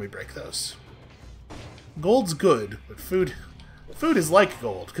food when we break those. Gold's good, but food is like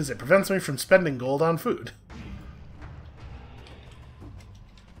gold, because it prevents me from spending gold on food.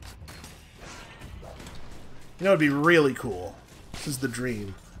 You know, it'd be really cool. This is the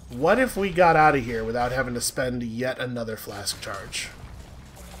dream. What if we got out of here without having to spend yet another flask charge?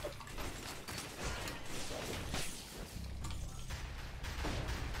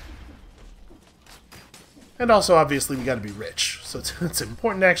 And also, obviously, we gotta be rich, so it's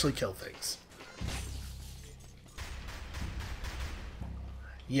important to actually kill things.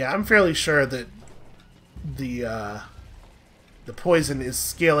 Yeah, I'm fairly sure that the poison is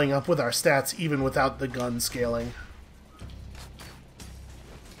scaling up with our stats even without the gun scaling.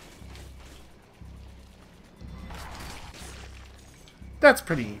 That's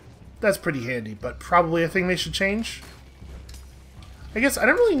pretty handy, but probably a thing they should change. I guess I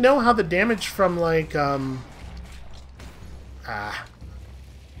don't really know how the damage from like I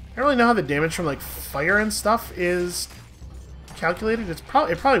don't really know how the damage from like fire and stuff is calculated. It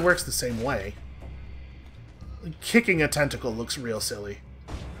probably works the same way. Kicking a tentacle looks real silly.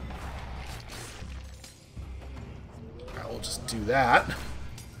 Alright, we'll just do that.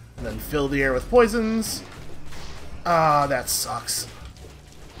 And then fill the air with poisons. Ah, that sucks.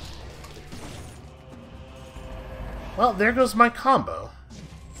 Well, there goes my combo.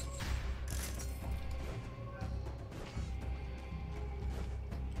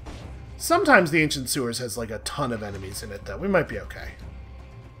 Sometimes the Ancient Sewers has like a ton of enemies in it, though. We might be okay.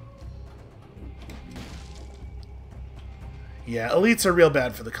 Yeah, elites are real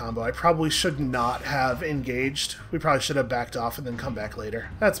bad for the combo. I probably should not have engaged. We probably should have backed off and then come back later.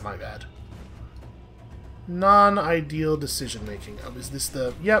 That's my bad. Non-ideal decision-making. Oh, is this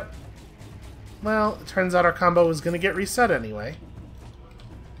the... Yep. Well, it turns out our combo was going to get reset anyway.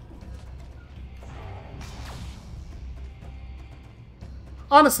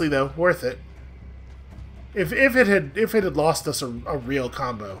 Honestly, though, worth it. If it had lost us a real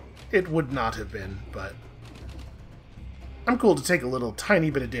combo, it would not have been, but... I'm cool to take a little tiny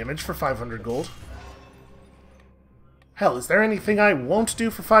bit of damage for 500 gold. Hell, is there anything I won't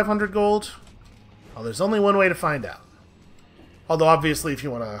do for 500 gold? Well, there's only one way to find out. Although, obviously, if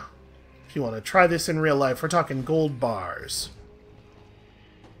you want to try this in real life, we're talking gold bars.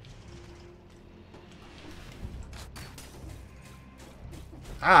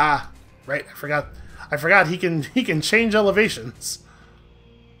 Ah, right, I forgot he can change elevations.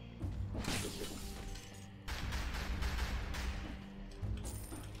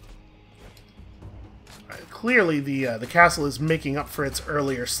 Right, clearly the castle is making up for its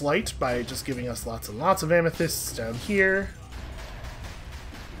earlier slight by just giving us lots and lots of amethysts down here.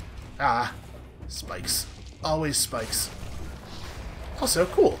 Ah, spikes. Always spikes. Also,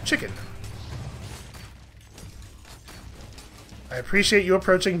 cool, chicken. I appreciate you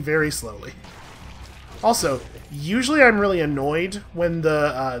approaching very slowly. Also, usually I'm really annoyed when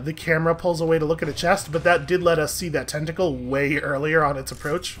the camera pulls away to look at a chest, but that did let us see that tentacle way earlier on its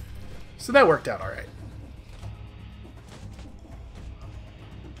approach. So that worked out alright.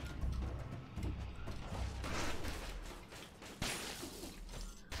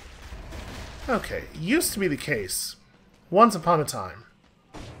 Okay, it used to be the case, once upon a time,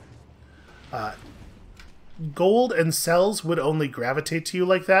 gold and cells would only gravitate to you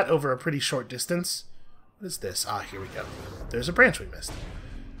like that over a pretty short distance. What is this? Ah, here we go. There's a branch we missed.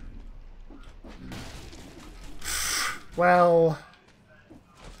 Well...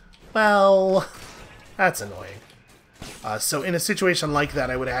 Well... That's annoying. So in a situation like that,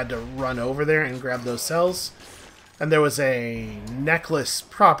 I would have had to run over there and grab those cells. And there was a necklace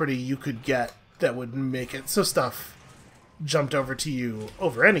property you could get that would make it so stuff jumped over to you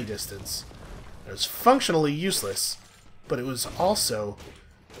over any distance. It was functionally useless, but it was also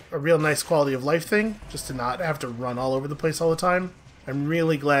a real nice quality of life thing, just to not have to run all over the place all the time. I'm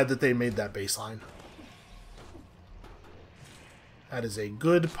really glad that they made that baseline. That is a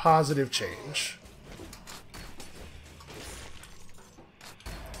good, positive change.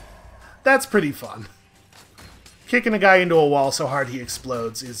 That's pretty fun. Kicking a guy into a wall so hard he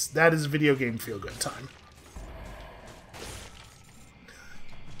explodes that is video game feel-good time.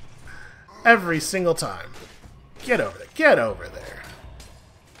 Every single time. Get over there. Get over there.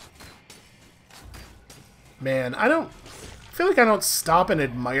 Man, I feel like I don't stop and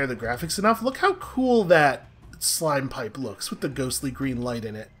admire the graphics enough. Look how cool that slime pipe looks with the ghostly green light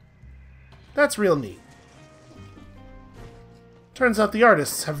in it. That's real neat. Turns out the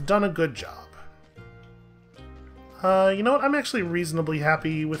artists have done a good job. You know what? I'm actually reasonably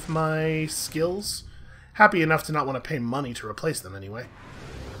happy with my skills. Happy enough to not want to pay money to replace them anyway.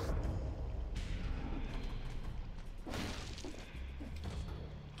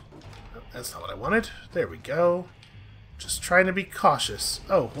 Oh, that's not what I wanted. There we go. Just trying to be cautious.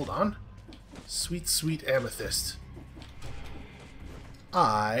 Oh, hold on. Sweet, sweet amethyst.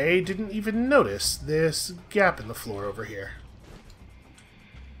 I didn't even notice this gap in the floor over here.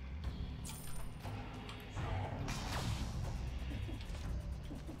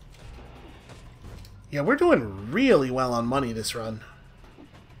 Yeah, we're doing really well on money this run.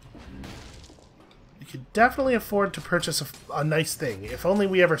 We could definitely afford to purchase a nice thing, if only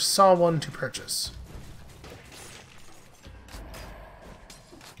we ever saw one to purchase.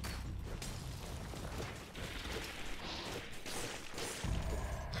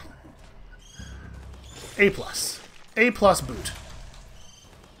 A+. A+ boot.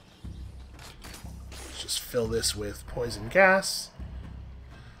 Let's just fill this with poison gas.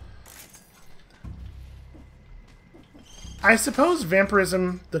 I suppose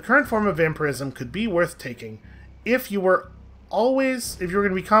vampirism, the current form of vampirism, could be worth taking if you were going to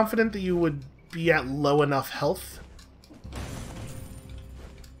be confident that you would be at low enough health.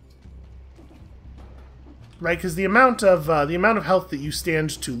 Right, because the amount of health that you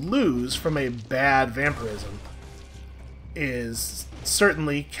stand to lose from a bad vampirism is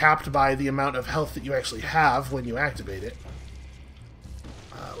certainly capped by the amount of health that you actually have when you activate it.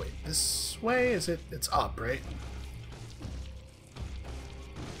 Wait, this way? Is it? It's up, right?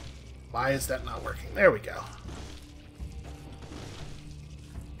 Why is that not working? There we go.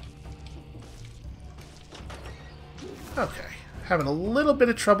 Okay. Having a little bit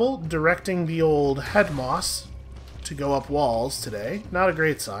of trouble directing the old head moss to go up walls today. Not a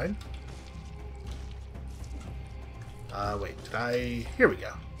great sign. Wait, did I... Here we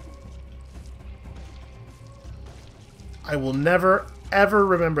go. I will never, ever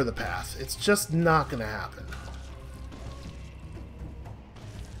remember the path. It's just not going to happen.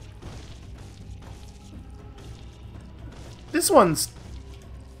 This one's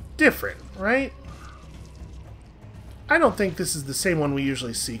different, right? I don't think this is the same one we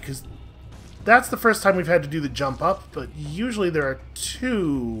usually see, because that's the first time we've had to do the jump up, but usually there are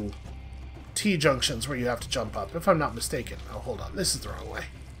two T-junctions where you have to jump up, if I'm not mistaken. Oh, hold on. This is the wrong way.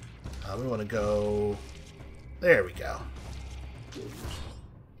 We want to go... There we go.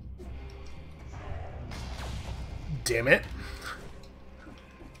 Damn it.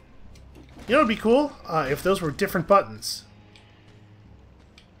 You know what would be cool? If those were different buttons.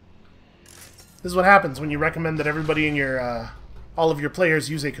 This is what happens when you recommend that everybody in your, all of your players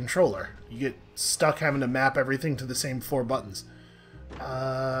use a controller. You get stuck having to map everything to the same 4 buttons.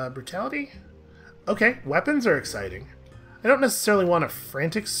 Brutality? Okay, weapons are exciting. I don't necessarily want a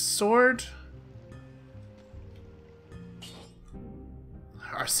frantic sword.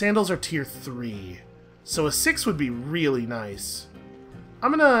 Our sandals are tier 3, so a 6 would be really nice.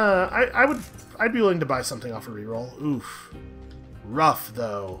 I'm gonna... I'd be willing to buy something off a reroll. Oof. Rough,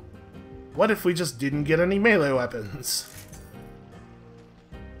 though. What if we just didn't get any melee weapons?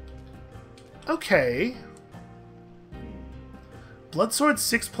 Okay. Bloodsword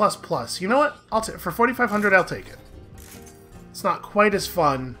 6++. You know what? For 4,500, I'll take it. It's not quite as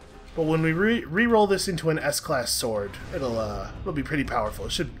fun, but when we re-roll this into an S-class sword, it'll be pretty powerful.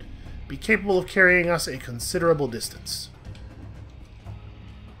 It should be capable of carrying us a considerable distance.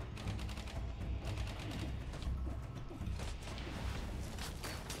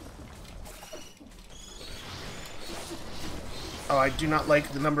 Oh, I do not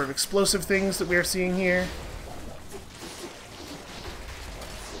like the number of explosive things that we are seeing here.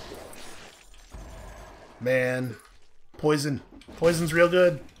 Man. Poison. Poison's real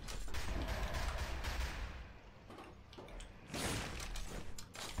good.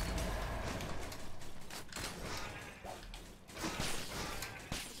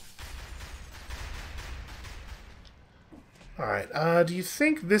 Alright, do you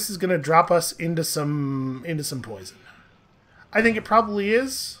think this is going to drop us into some poison? I think it probably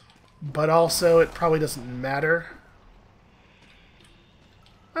is, but also it probably doesn't matter.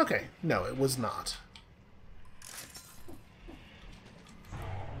 Okay, no, it was not.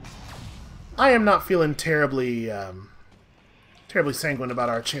 I am not feeling terribly sanguine about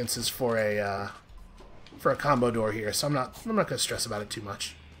our chances for a combo door here, so I'm not going to stress about it too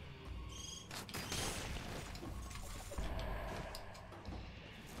much.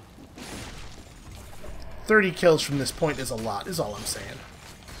 $30 kills from this point is a lot, is all I'm saying.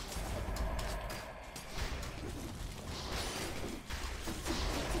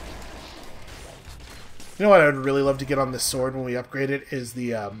 You know what I would really love to get on this sword when we upgrade it is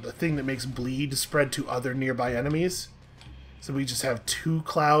the thing that makes bleed spread to other nearby enemies. So we just have 2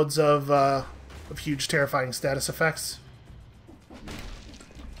 clouds of huge terrifying status effects.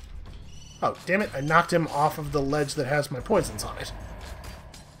 Oh, damn it, I knocked him off of the ledge that has my poisons on it.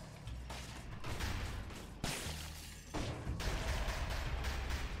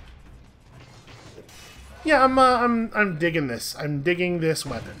 Yeah, I'm digging this. I'm digging this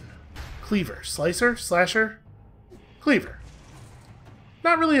weapon. Cleaver. Slicer? Slasher? Cleaver.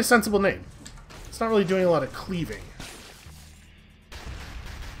 Not really a sensible name. It's not really doing a lot of cleaving.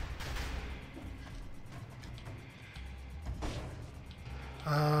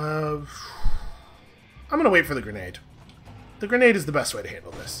 I'm gonna wait for the grenade. The grenade is the best way to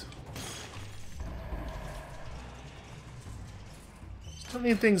handle this. Don't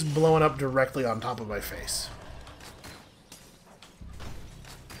need things blowing up directly on top of my face.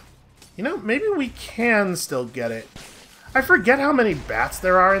 You know, maybe we can still get it. I forget how many bats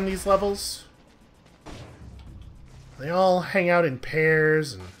there are in these levels. They all hang out in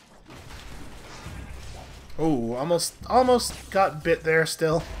pairs and... Oh, almost got bit there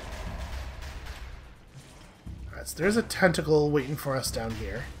still. Alright, so there's a tentacle waiting for us down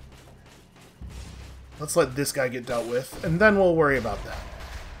here. Let's let this guy get dealt with, and then we'll worry about that.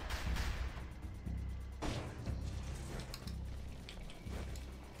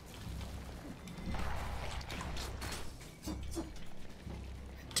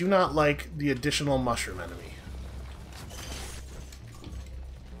 I do not like the additional mushroom enemy.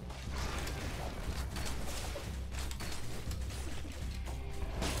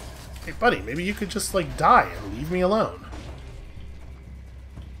 Hey buddy, maybe you could just like die and leave me alone.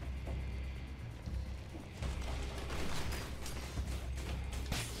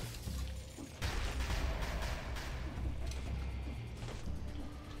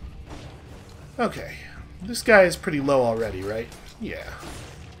 Okay, this guy is pretty low already, right? Yeah.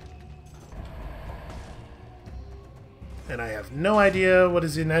 And I have no idea what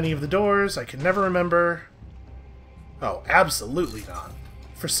is in any of the doors. I can never remember. Oh, absolutely not.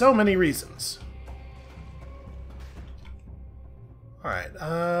 For so many reasons.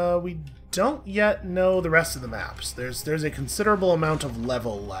 Alright, we don't yet know the rest of the maps. There's a considerable amount of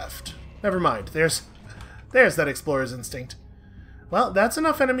level left. Never mind, there's that explorer's instinct. Well, that's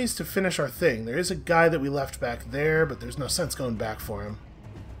enough enemies to finish our thing. There is a guy that we left back there, but there's no sense going back for him.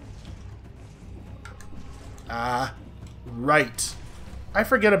 Ah, right. I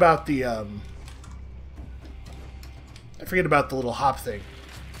forget about the little hop thing.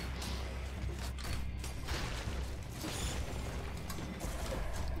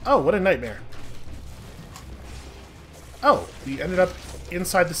 Oh, what a nightmare. Oh, we ended up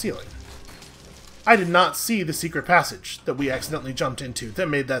inside the ceiling. I did not see the secret passage that we accidentally jumped into. That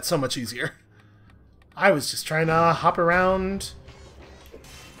made that so much easier. I was just trying to hop around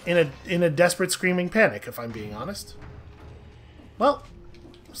in a desperate screaming panic, if I'm being honest. Well,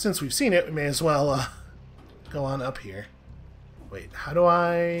 since we've seen it, we may as well go on up here. Wait, how do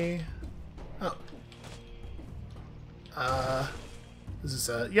I... Oh. This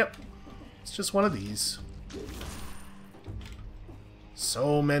is yep. It's just one of these.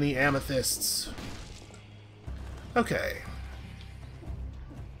 So many amethysts. Okay.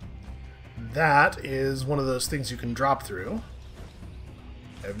 That is one of those things you can drop through.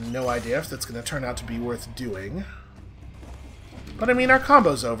 I have no idea if that's going to turn out to be worth doing. But I mean, our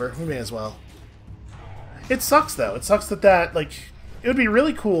combo's over. We may as well. It sucks, though. It sucks that, like... It would be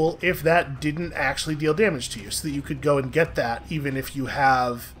really cool if that didn't actually deal damage to you, so that you could go and get that even if you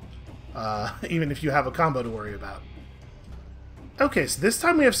have... even if you have a combo to worry about. Okay, so this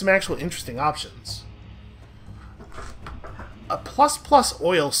time we have some actual interesting options. A ++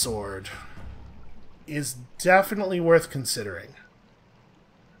 oil sword is definitely worth considering.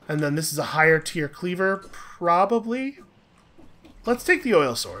 And then this is a higher tier cleaver, probably. Let's take the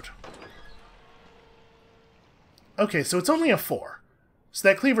oil sword. Okay, so it's only a 4. So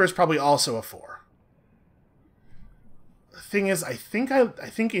that cleaver is probably also a 4. The thing is, I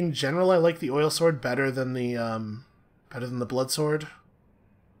think in general I like the oil sword better than the blood sword.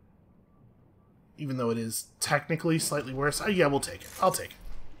 Even though it is technically slightly worse. Yeah, we'll take it. I'll take it.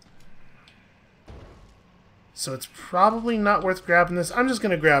 So it's probably not worth grabbing this. I'm just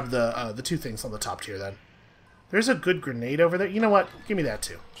going to grab the 2 things on the top tier then. There's a good grenade over there. You know what? Give me that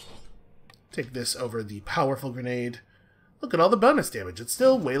too. Take this over the powerful grenade. Look at all the bonus damage. It's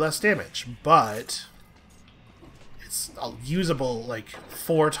still way less damage, but it's usable like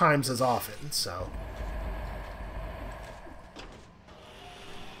 4 times as often, so.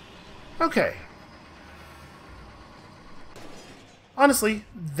 Okay. Honestly,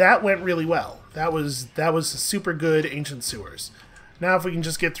 that went really well. That was super good Ancient Sewers. Now if we can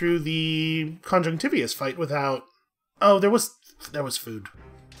just get through the Conjunctivius fight without... Oh, there was food.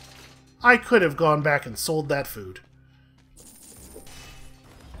 I could have gone back and sold that food.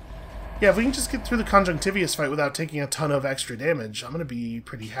 Yeah, if we can just get through the Conjunctivius fight without taking a ton of extra damage, I'm going to be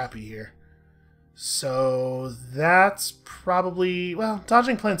pretty happy here. So that's probably... Well,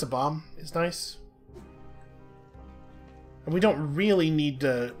 dodging plants a bomb is nice. And we don't really need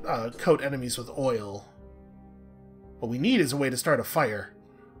to coat enemies with oil. What we need is a way to start a fire.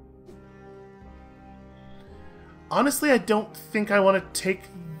 Honestly, I don't think I want to take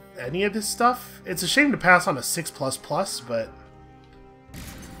any of this stuff. It's a shame to pass on a 6++, but...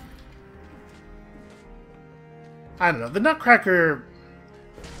 I don't know. The Nutcracker...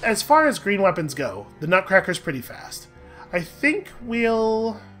 As far as green weapons go, the Nutcracker's pretty fast. I think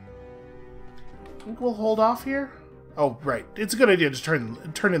we'll hold off here. Oh, right. It's a good idea to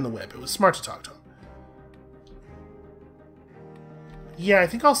turn in the whip. It was smart to talk to him. Yeah, I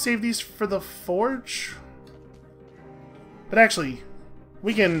think I'll save these for the forge. But actually,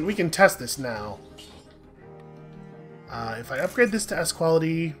 we can test this now. If I upgrade this to S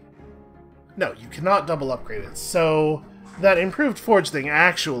quality... No, you cannot double upgrade it. So that improved forge thing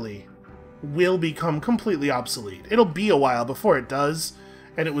actually will become completely obsolete. It'll be a while before it does.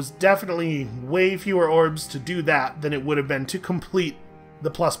 And it was definitely way fewer orbs to do that than it would have been to complete the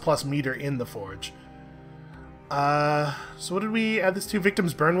 ++ meter in the forge. So what did we add this to?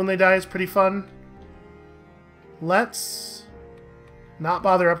 Victims burn when they die is pretty fun. Let's not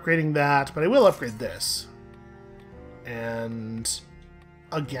bother upgrading that, but I will upgrade this. And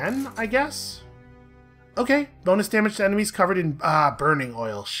again, I guess? Okay, bonus damage to enemies covered in burning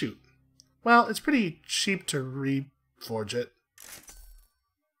oil. Shoot. Well, it's pretty cheap to reforge it.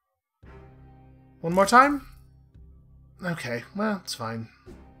 One more time? Okay, well, it's fine.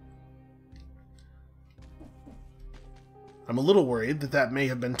 I'm a little worried that that may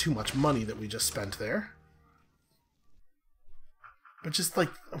have been too much money that we just spent there. But just, like,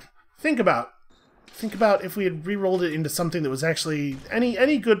 think about if we had re-rolled it into something that was actually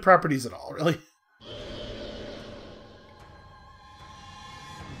any good properties at all, really.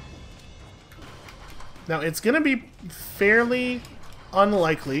 Now, it's going to be fairly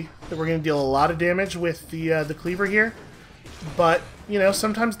unlikely that we're going to deal a lot of damage with the cleaver here, but you know,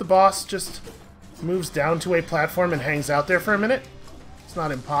 sometimes the boss just moves down to a platform and hangs out there for a minute. It's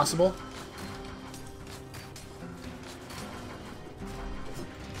not impossible.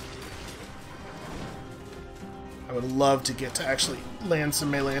 I would love to get to actually land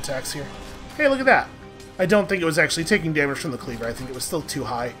some melee attacks here. Hey, look at that! I don't think it was actually taking damage from the cleaver. I think it was still too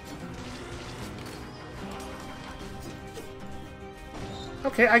high.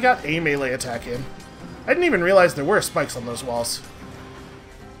 Okay, I got a melee attack in. I didn't even realize there were spikes on those walls.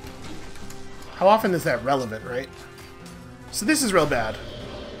 How often is that relevant, right? So this is real bad.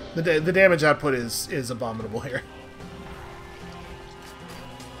 The damage output is abominable here.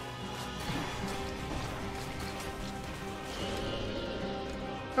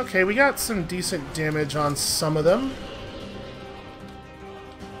 Okay, we got some decent damage on some of them.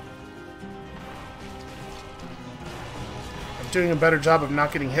 Doing a better job of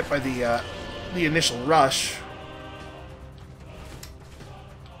not getting hit by the initial rush.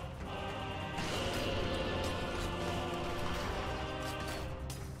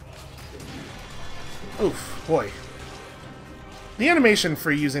 Oof, boy. The animation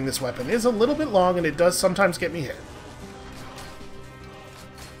for using this weapon is a little bit long, and it does sometimes get me hit.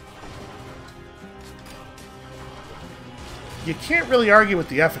 You can't really argue with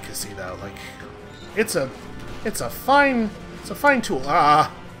the efficacy, though. Like, it's a fine tool.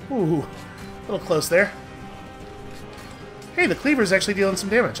 Ooh, a little close there. Hey, the cleaver's actually dealing some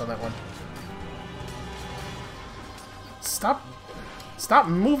damage on that one. Stop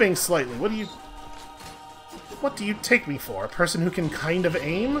moving slightly. What do you take me for? A person who can kind of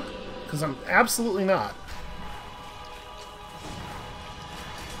aim? Because I'm absolutely not.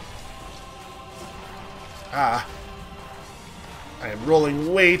 Ah. I am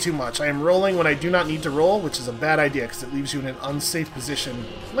rolling way too much. I am rolling when I do not need to roll, which is a bad idea because it leaves you in an unsafe position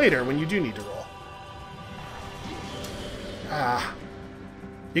later when you do need to roll. Ah.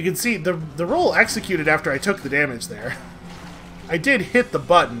 You can see the roll executed after I took the damage there. I did hit the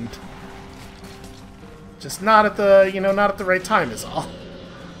button. Just not at the, not at the right time is all.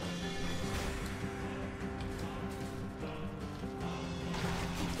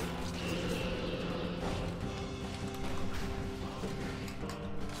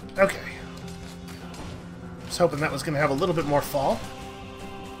 Okay. I was hoping that was going to have a little bit more fall.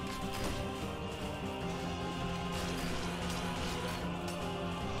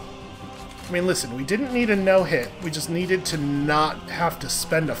 I mean, listen, we didn't need a no-hit. We just needed to not have to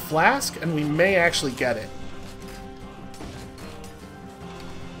spend a flask, and we may actually get it.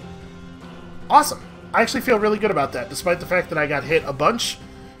 Awesome. I actually feel really good about that, despite the fact that I got hit a bunch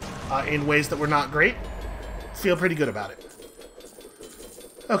in ways that were not great. Feel pretty good about it.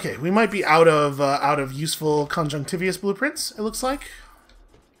 Okay, we might be out of useful conjunctivious blueprints, it looks like.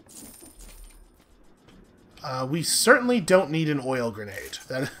 We certainly don't need an oil grenade.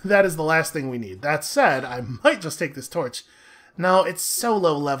 That is the last thing we need. That said, I might just take this torch. No, it's so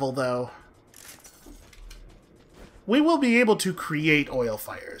low level, though. We will be able to create oil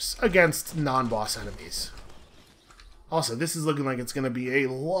fires against non-boss enemies. Also, this is looking like it's going to be a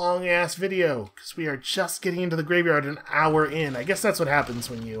long-ass video, because we are just getting into the graveyard an hour in. I guess that's what happens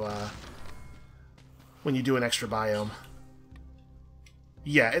when you do an extra biome.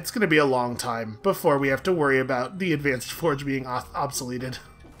 Yeah, it's going to be a long time before we have to worry about the Advanced Forge being obsoleted.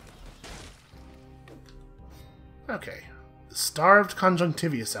 Okay. The Starved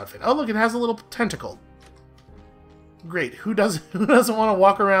Conjunctivious outfit. Oh, look, it has a little tentacle. Great. Who doesn't want to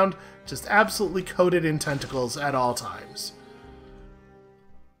walk around just absolutely coated in tentacles at all times?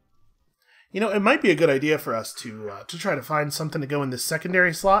 It might be a good idea for us to try to find something to go in this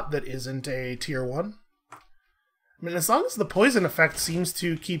secondary slot that isn't a tier 1. I mean, as long as the poison effect seems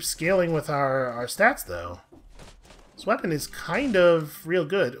to keep scaling with our stats, though. This weapon is kind of real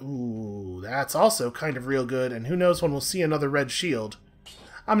good. Ooh, that's also kind of real good, and who knows when we'll see another red shield.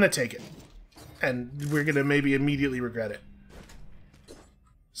 I'm gonna take it. And we're gonna maybe immediately regret it.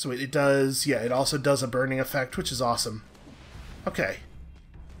 So it does, yeah, it also does a burning effect, which is awesome. Okay.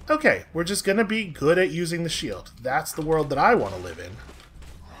 Okay, we're just gonna be good at using the shield. That's the world that I want to live in.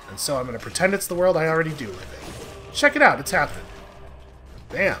 And so I'm gonna pretend it's the world I already do live in. Check it out, it's happening.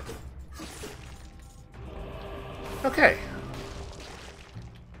 Bam. Okay.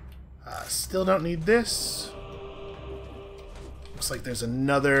 Still don't need this. Looks like there's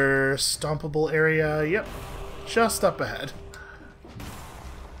another stompable area. Yep, just up ahead.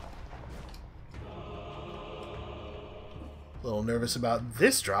 A little nervous about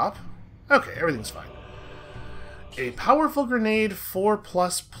this drop. Okay, everything's fine. A powerful grenade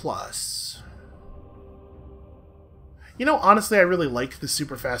 4++. Honestly, I really like the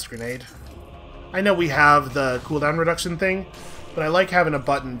super fast grenade. I know we have the cooldown reduction thing, but I like having a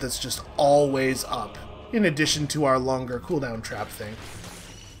button that's just always up, in addition to our longer cooldown trap thing.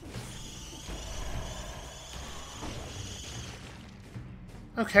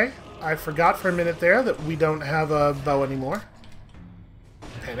 Okay, I forgot for a minute there that we don't have a bow anymore.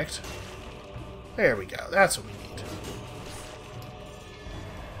 Panicked. There we go, that's what we need.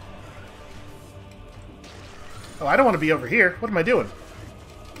 Oh, I don't want to be over here. What am I doing?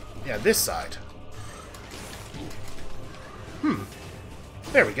 Yeah, this side.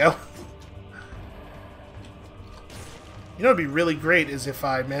 There we go. What'd be really great is if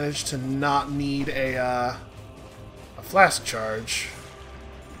I managed to not need a flask charge.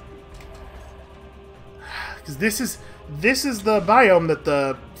 Because this is the biome that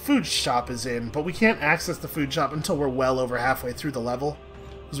the food shop is in, but we can't access the food shop until we're well over halfway through the level.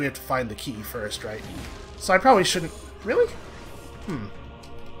 Because we have to find the key first, right? So I probably shouldn't... Really?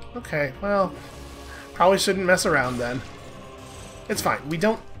 Okay, well... Probably shouldn't mess around then. It's fine. We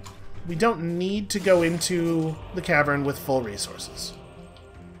don't need to go into the cavern with full resources.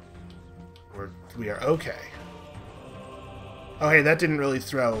 We are okay. Oh, hey, that didn't really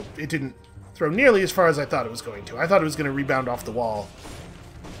throw... It didn't throw nearly as far as I thought it was going to. I thought it was going to rebound off the wall.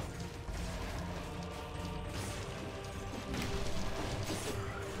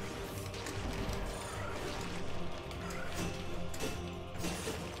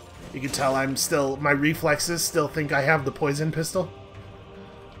 You can tell I'm still... My reflexes still think I have the poison pistol.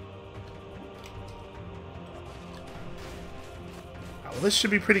 Well, this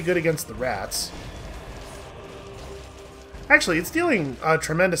should be pretty good against the rats. Actually, it's dealing a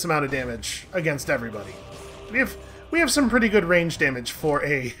tremendous amount of damage against everybody. We have some pretty good range damage for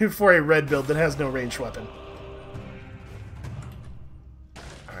a for a red build that has no ranged weapon.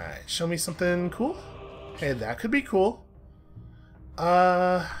 Alright, show me something cool. Hey, that could be cool.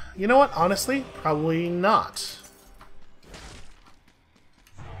 You know what? Honestly, probably not.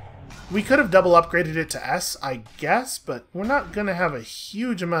 We could have double upgraded it to S, I guess, but we're not going to have a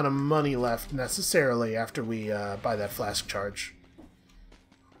huge amount of money left necessarily after we buy that flask charge.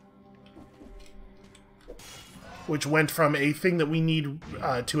 Which went from a thing that we need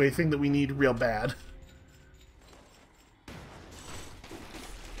to a thing that we need real bad.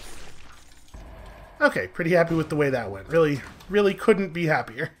 Okay, pretty happy with the way that went. Really couldn't be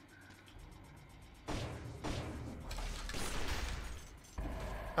happier.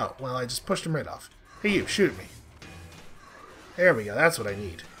 Oh, well, I just pushed him right off. Hey, you, shoot at me. There we go, that's what I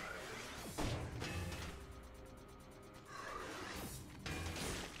need.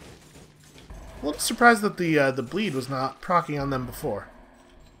 A little surprised that the bleed was not proccing on them before.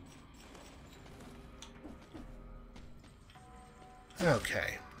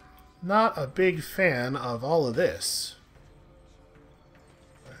 Okay. Not a big fan of all of this.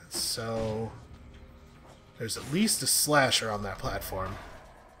 So there's at least a slasher on that platform.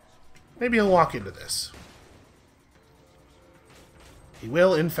 Maybe he'll walk into this. He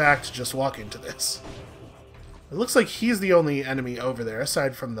will, in fact, just walk into this. It looks like he's the only enemy over there,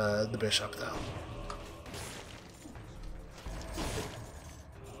 aside from the bishop, though.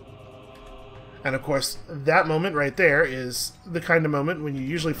 And of course, that moment right there is the kind of moment when you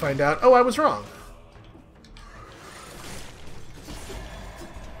usually find out, oh, I was wrong.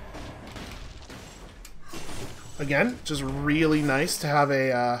 Again, just really nice to have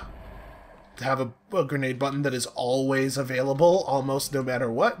a grenade button that is always available, almost no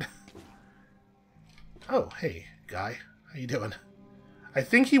matter what. Oh, hey, guy. How you doing? I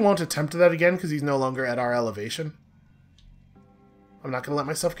think he won't attempt that again because he's no longer at our elevation. I'm not going to let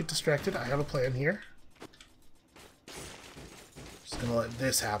myself get distracted. I have a plan here. Just going to let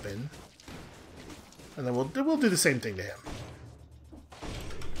this happen. And then we'll do the same thing to him.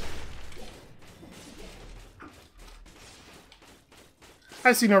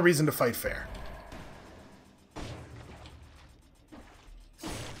 I see no reason to fight fair.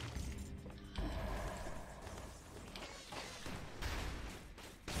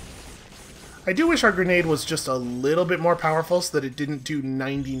 I do wish our grenade was just a little bit more powerful so that it didn't do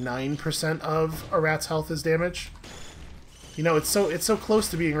 99% of a rat's health as damage. You know, it's so close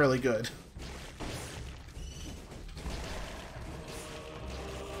to being really good.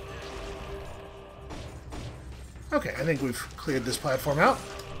 Okay, I think we've cleared this platform out.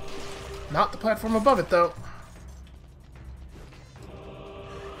 Not the platform above it, though.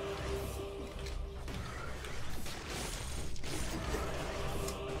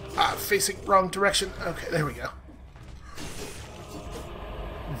 Ah, facing wrong direction. Okay, there we go.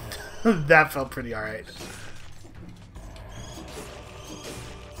 That felt pretty alright.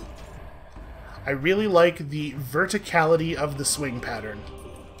 I really like the verticality of the swing pattern.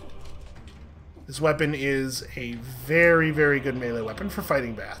 This weapon is a very, very good melee weapon for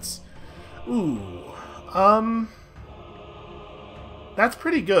fighting bats. Ooh. That's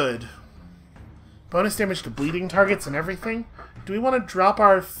pretty good. Bonus damage to bleeding targets and everything. Do we want to drop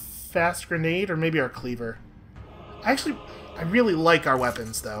our fast grenade or maybe our cleaver? I really like our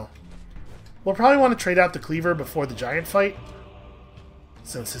weapons, though. We'll probably want to trade out the cleaver before the giant fight,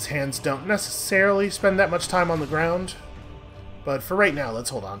 since his hands don't necessarily spend that much time on the ground. But for right now, let's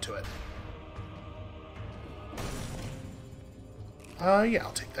hold on to it. Yeah,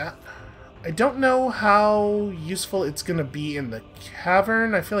 I'll take that. I don't know how useful it's going to be in the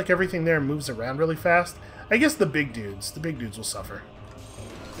cavern. I feel like everything there moves around really fast. I guess the big dudes will suffer.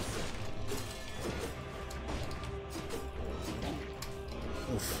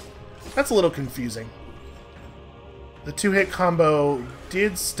 Oof. That's a little confusing. The two-hit combo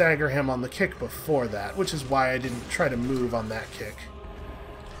did stagger him on the kick before that, which is why I didn't try to move on that kick.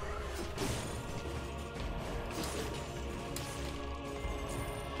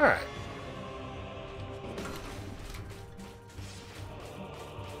 Alright.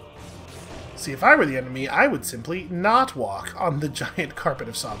 See, if I were the enemy, I would simply not walk on the giant carpet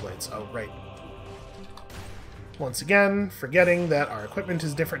of saw blades. Oh, right. Once again, forgetting that our equipment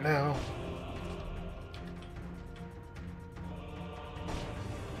is different now.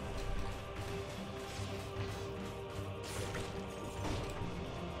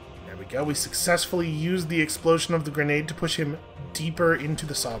 There we go. We successfully used the explosion of the grenade to push him deeper into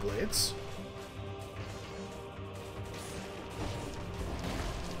the saw blades.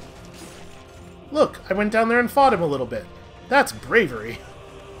 Look, I went down there and fought him a little bit. That's bravery.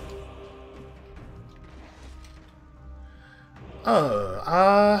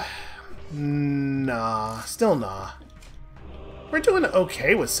 Oh, nah. Still nah. We're doing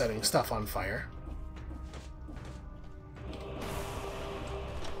okay with setting stuff on fire.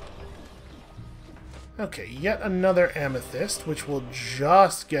 Okay, yet another amethyst, which will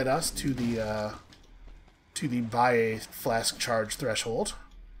just get us to the buy a flask charge threshold.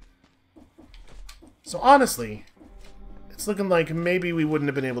 So honestly, it's looking like maybe we wouldn't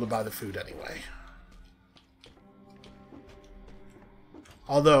have been able to buy the food anyway.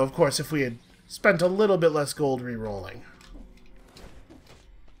 Although, of course, if we had spent a little bit less gold re-rolling.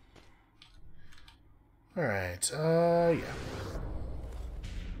 Alright, yeah.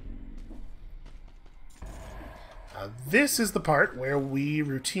 This is the part where we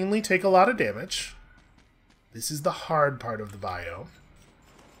routinely take a lot of damage. This is the hard part of the biome.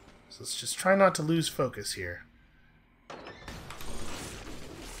 So let's just try not to lose focus here.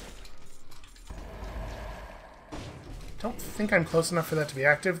 Don't think I'm close enough for that to be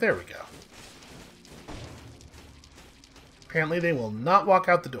active. There we go. Apparently they will not walk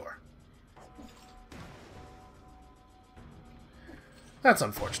out the door. That's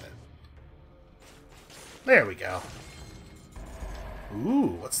unfortunate. There we go.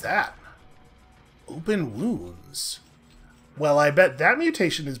 Ooh, what's that? Open wounds. Well, I bet that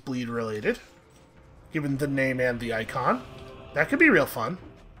mutation is bleed related, given the name and the icon. That could be real fun.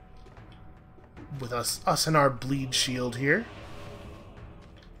 With us and our bleed shield here.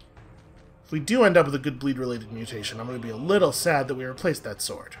 If we do end up with a good bleed related mutation, I'm going to be a little sad that we replaced that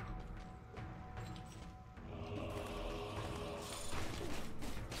sword.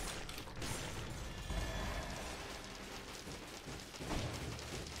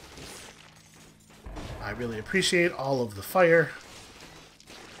 I really appreciate all of the fire.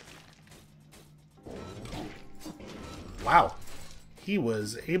 Wow. He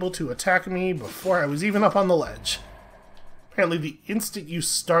was able to attack me before I was even up on the ledge. Apparently the instant you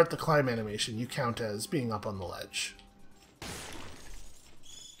start the climb animation, you count as being up on the ledge.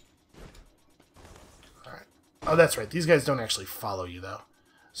 Alright. Oh, that's right. These guys don't actually follow you, though.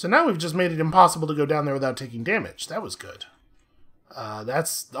 So now we've just made it impossible to go down there without taking damage. That was good.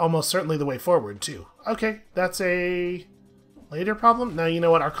 That's almost certainly the way forward, too. Okay, that's a later problem? Now, you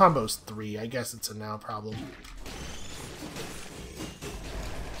know what? Our combo's 3. I guess it's a now problem.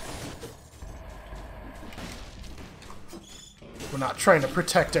 We're not trying to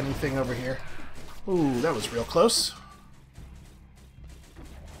protect anything over here. Ooh, that was real close.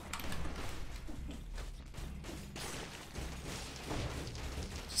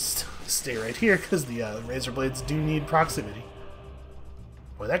 Just stay right here, because the razor blades do need proximity.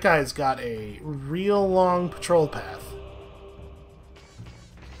 Boy, that guy's got a real long patrol path.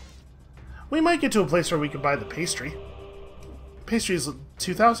 We might get to a place where we can buy the pastry. Pastry is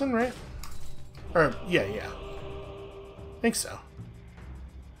 2,000, right? Or, yeah. I think so.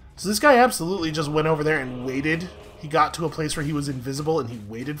 So this guy absolutely just went over there and waited. He got to a place where he was invisible and he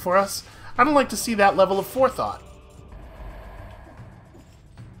waited for us. I don't like to see that level of forethought.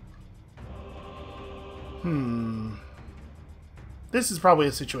 This is probably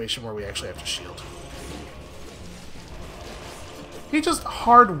a situation where we actually have to shield. He just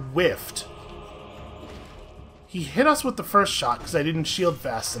hard whiffed. He hit us with the first shot because I didn't shield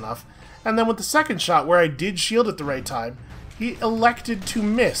fast enough. And then with the second shot, where I did shield at the right time, he elected to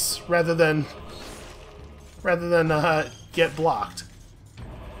miss rather than get blocked.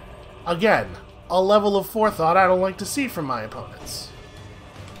 Again, a level of forethought I don't like to see from my opponents.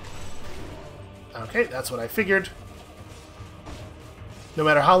 Okay, that's what I figured. No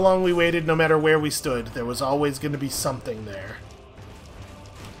matter how long we waited, no matter where we stood, there was always going to be something there.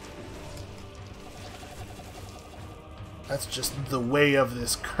 That's just the way of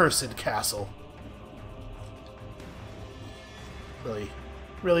this cursed castle.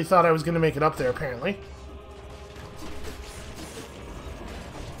 Really thought I was going to make it up there, apparently.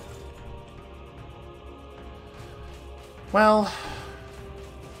 Well,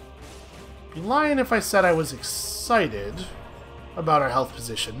 I'd be lying if I said I was excited about our health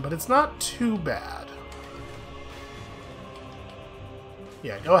position, but it's not too bad.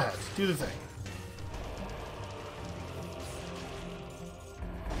 Yeah, go ahead. Do the thing.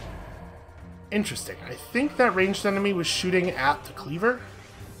 Interesting. I think that ranged enemy was shooting at the cleaver.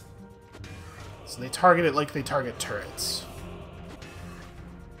 So they target it like they target turrets.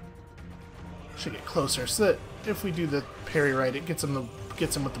 Should get closer so that if we do the parry right, it gets him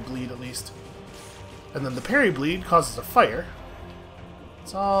with the bleed at least. And then the parry bleed causes a fire.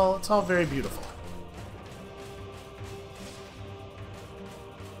 It's all very beautiful.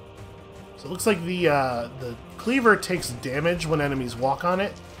 So it looks like the cleaver takes damage when enemies walk on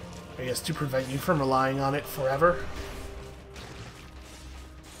it. I guess to prevent you from relying on it forever.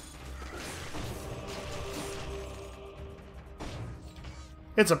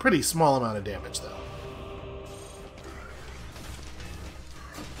 It's a pretty small amount of damage, though.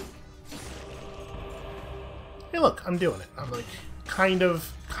 Hey, look, I'm doing it. I'm like kind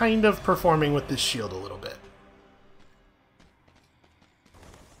of performing with this shield a little bit.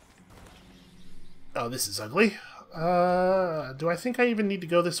 Oh, this is ugly. Do I think I even need to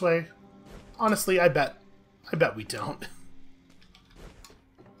go this way? Honestly, I bet we don't.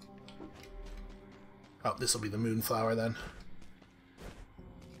 Oh, this will be the moonflower then.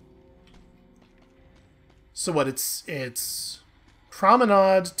 So what, it's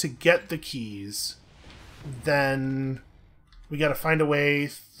promenade to get the keys, then we gotta find a way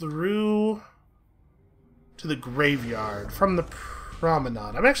through to the graveyard from the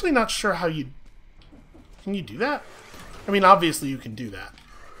promenade. I'm actually not sure how you... Can you do that? I mean, obviously you can do that.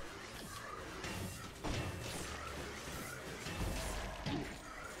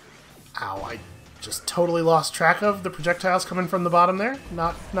 Ow, I just totally lost track of the projectiles coming from the bottom there.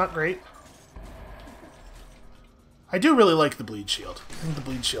 Not great. I do really like the bleed shield. I think the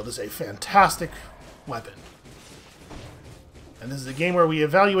bleed shield is a fantastic weapon. And this is a game where we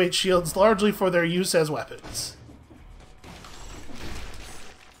evaluate shields largely for their use as weapons.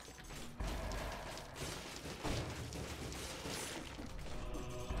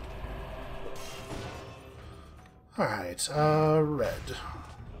 Alright, red.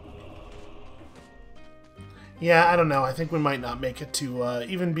 Yeah, I don't know. I think we might not make it to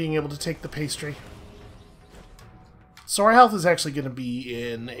even being able to take the pastry. So our health is actually going to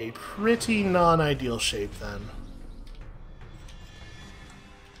be in a pretty non-ideal shape then.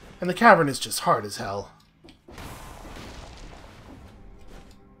 And the cavern is just hard as hell.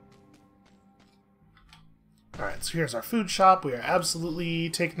 Alright, so here's our food shop. We are absolutely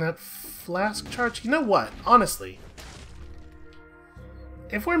taking that flask charge. You know what? Honestly,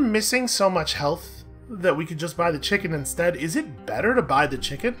 if we're missing so much health that we could just buy the chicken instead, is it better to buy the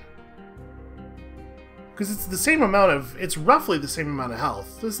chicken? Because it's the same amount of... It's roughly the same amount of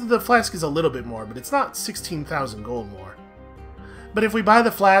health. The flask is a little bit more, but it's not 16,000 gold more. But if we buy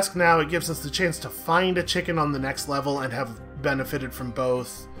the flask now, it gives us the chance to find a chicken on the next level and have benefited from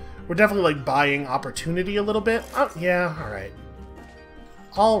both. We're definitely, like, buying opportunity a little bit. Oh, yeah, alright.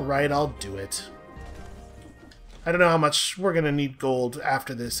 Alright, I'll do it. I don't know how much we're going to need gold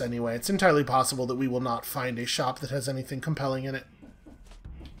after this anyway. It's entirely possible that we will not find a shop that has anything compelling in it.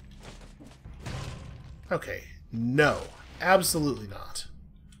 Okay, no. Absolutely not.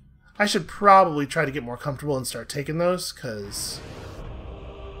 I should probably try to get more comfortable and start taking those, because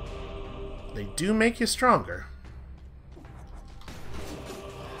they do make you stronger.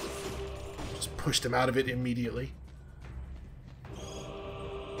 Just pushed him out of it immediately.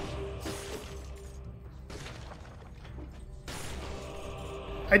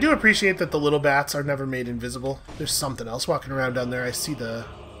 I do appreciate that the little bats are never made invisible. There's something else walking around down there. I see the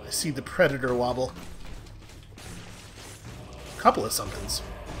predator wobble. A couple of somethings.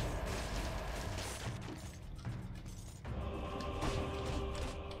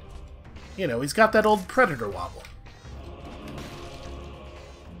 You know, he's got that old predator wobble.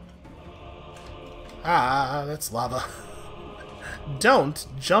 Ah, that's lava. Don't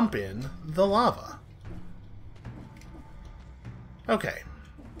jump in the lava. Okay.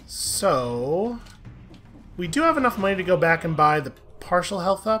 So, we do have enough money to go back and buy the partial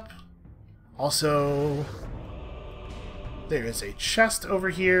health up. Also, there is a chest over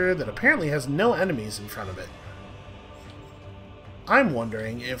here that apparently has no enemies in front of it. I'm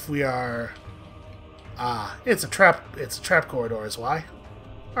wondering if we are... Ah, it's a trap corridor is why.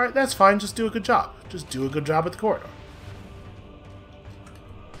 Alright, that's fine, just do a good job. Just do a good job at the corridor.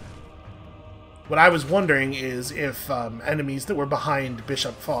 What I was wondering is if enemies that were behind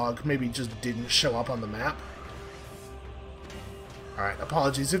Bishop Fog maybe just didn't show up on the map. Alright,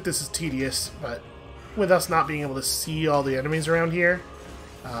 apologies if this is tedious, but with us not being able to see all the enemies around here,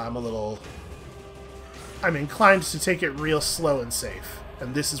 I'm inclined to take it real slow and safe,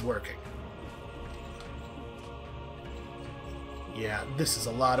 and this is working. Yeah, this is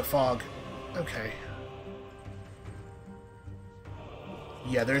a lot of fog. Okay.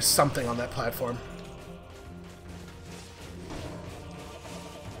 Yeah, there's something on that platform.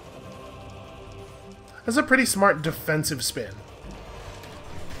 That's a pretty smart defensive spin.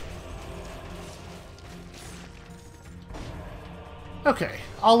 Okay,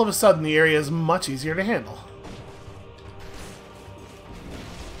 all of a sudden the area is much easier to handle.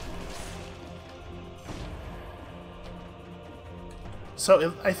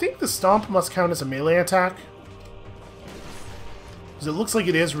 So I think the stomp must count as a melee attack. Because it looks like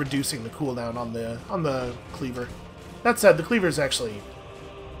it is reducing the cooldown on the cleaver. That said, the cleaver is actually...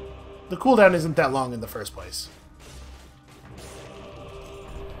 the cooldown isn't that long in the first place.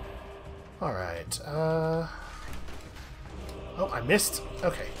 Alright, oh, I missed.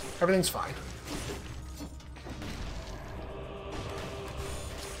 Okay, everything's fine.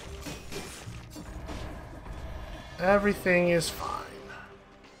 Everything is fine.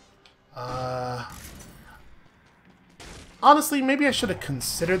 Honestly, maybe I should have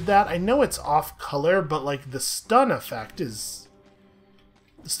considered that. I know it's off color, but like the stun effect is...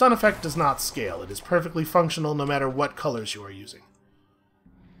 the stun effect does not scale. It is perfectly functional no matter what colors you are using.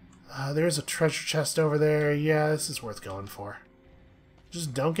 There's a treasure chest over there. Yeah, this is worth going for.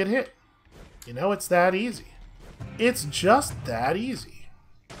 Just don't get hit. You know, it's that easy. It's just that easy.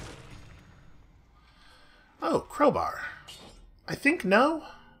 Oh, crowbar. I think no?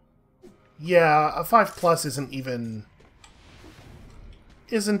 Yeah, a 5+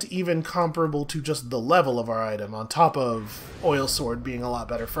 isn't even comparable to just the level of our item, on top of oil sword being a lot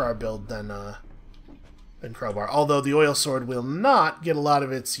better for our build than crowbar. Although the oil sword will not get a lot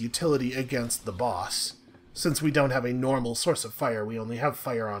of its utility against the boss. Since we don't have a normal source of fire, we only have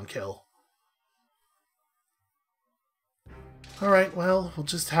fire on kill. Alright, well, we'll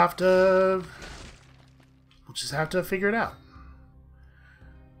just have to figure it out.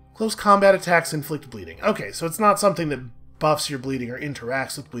 Close combat attacks inflict bleeding. Okay, so it's not something that buffs your bleeding or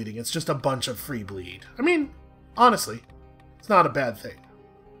interacts with bleeding, it's just a bunch of free bleed. I mean, honestly, it's not a bad thing.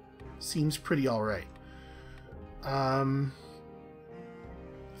 Seems pretty alright.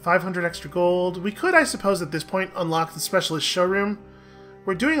 500 extra gold. We could, I suppose, at this point, unlock the specialist showroom.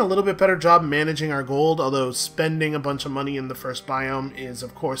 We're doing a little bit better job managing our gold, although spending a bunch of money in the first biome is,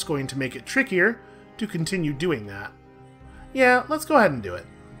 of course, going to make it trickier to continue doing that. Yeah, let's go ahead and do it.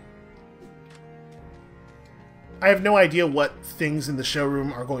 I have no idea what things in the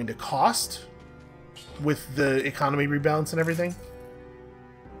showroom are going to cost with the economy rebalance and everything.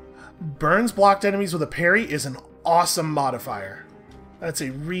 Burns blocked enemies with a parry is an awesome modifier. That's a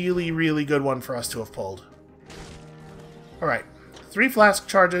really, really good one for us to have pulled. Alright, 3 flask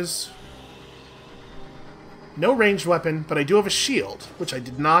charges. No ranged weapon, but I do have a shield, which I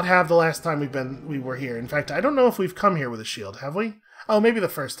did not have the last time we were here. In fact, I don't know if we've come here with a shield, have we? Oh, maybe the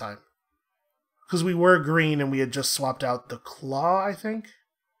first time. Because we were green and we had just swapped out the claw, I think.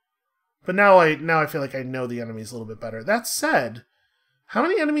 But now I feel like I know the enemies a little bit better. That said, how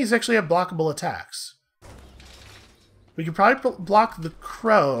many enemies actually have blockable attacks? We could probably block the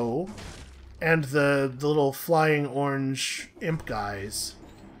crow and the little flying orange imp guys.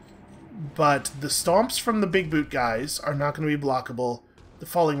 But the stomps from the big boot guys are not going to be blockable. The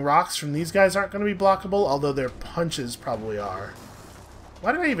falling rocks from these guys aren't going to be blockable, although their punches probably are.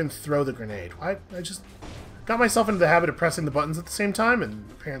 Why did I even throw the grenade? I just got myself into the habit of pressing the buttons at the same time, and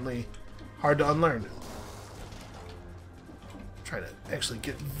apparently hard to unlearn. I'm trying to actually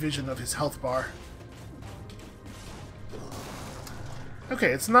get vision of his health bar.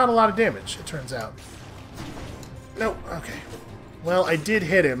 Okay, it's not a lot of damage, it turns out. No, okay. Well, I did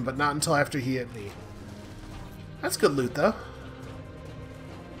hit him, but not until after he hit me. That's good loot, though.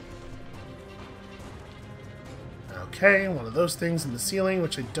 Okay, one of those things in the ceiling,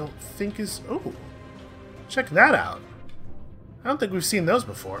 which I don't think is... Oh! Check that out! I don't think we've seen those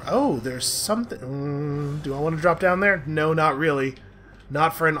before. Oh, there's something... do I want to drop down there? No, not really.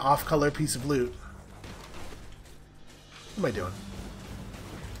 Not for an off-color piece of loot. What am I doing?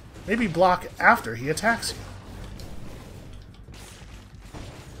 Maybe block after he attacks you.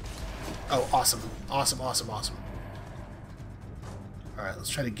 Oh, awesome. Awesome, awesome, awesome. Alright, let's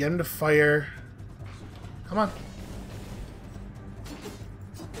try to get him to fire. Come on.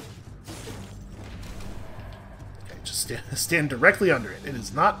 Okay, just stand directly under it. It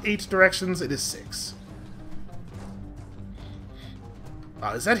is not 8 directions, it is 6.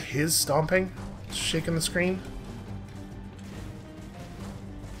 Wow, is that his stomping? Shaking the screen?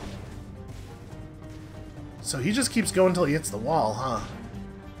 So he just keeps going until he hits the wall, huh?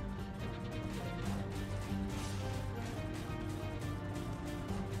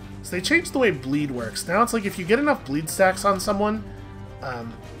 So they changed the way bleed works. Now it's like if you get enough bleed stacks on someone,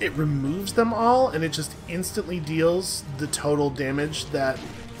 it removes them all, and it just instantly deals the total damage that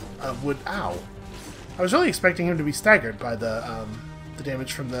would... Ow. I was really expecting him to be staggered by the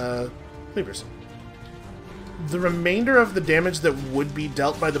damage from the cleavers. The remainder of the damage that would be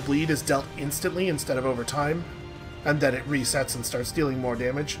dealt by the bleed is dealt instantly instead of over time, and then it resets and starts dealing more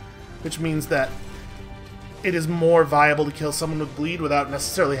damage, which means that it is more viable to kill someone with bleed without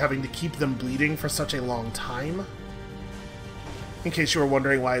necessarily having to keep them bleeding for such a long time. In case you were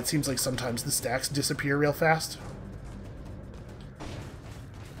wondering why it seems like sometimes the stacks disappear real fast.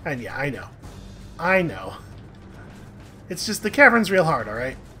 And yeah, I know. I know. It's just the cavern's real hard,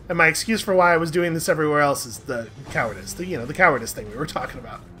 alright? And my excuse for why I was doing this everywhere else is the cowardice. The cowardice thing we were talking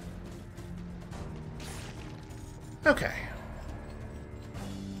about. Okay.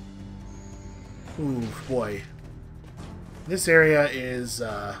 Ooh, boy. This area is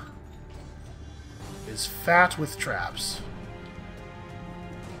fat with traps.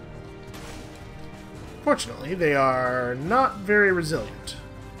 Fortunately, they are not very resilient.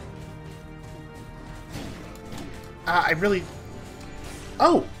 I really...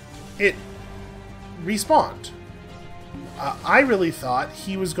 Oh! It respawned. I really thought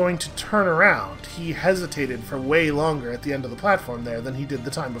he was going to turn around. He hesitated for way longer at the end of the platform there than he did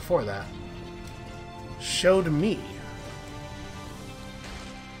the time before that. Showed me.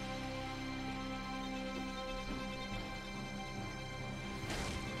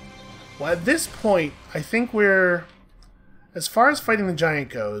 Well, at this point, I think we're... As far as fighting the giant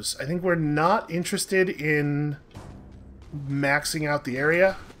goes, I think we're not interested in maxing out the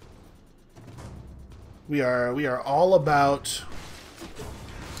area. We are all about...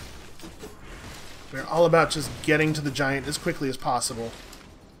 We're all about just getting to the giant as quickly as possible.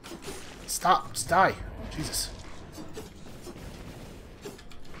 Stop! Just die! Jesus.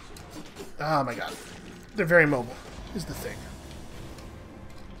 Oh my god. They're very mobile, is the thing.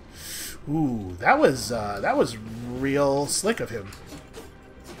 Ooh, that was real slick of him.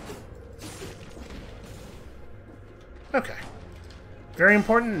 Okay. Very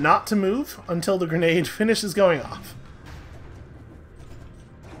important not to move until the grenade finishes going off.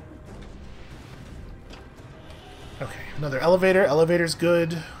 Okay, another elevator. Elevator's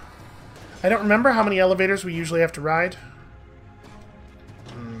good. I don't remember how many elevators we usually have to ride.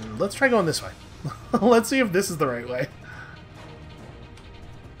 Let's try going this way. Let's see if this is the right way.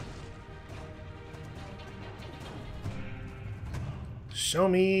 Show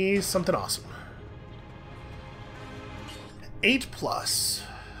me something awesome. 8+.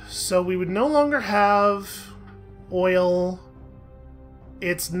 So we would no longer have oil.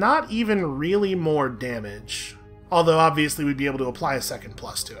 It's not even really more damage. Although obviously we'd be able to apply a second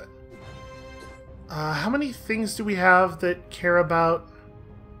plus to it. How many things do we have that care about?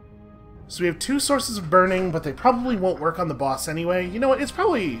 So we have 2 sources of burning, but they probably won't work on the boss anyway. You know what? It's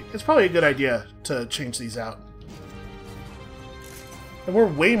probably a good idea to change these out. And we're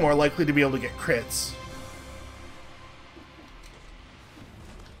way more likely to be able to get crits.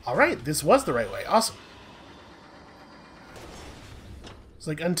 Alright, this was the right way. Awesome. It's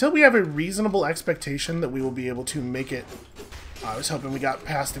like, until we have a reasonable expectation that we will be able to make it... I was hoping we got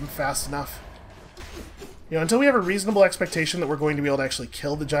past him fast enough. You know, until we have a reasonable expectation that we're going to be able to actually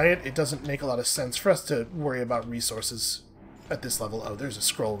kill the giant, it doesn't make a lot of sense for us to worry about resources at this level. Oh, there's a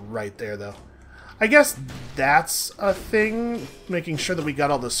scroll right there, though. I guess that's a thing. Making sure that we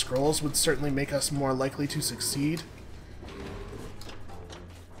got all the scrolls would certainly make us more likely to succeed.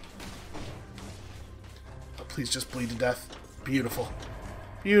 Oh, please just bleed to death. Beautiful.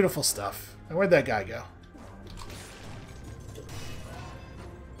 Beautiful stuff. Now, where'd that guy go?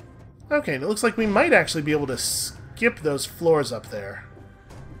 Okay, and it looks like we might actually be able to skip those floors up there.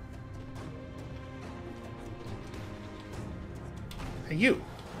 Hey, you.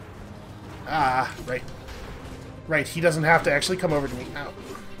 Ah, right. Right, he doesn't have to actually come over to me. Ow.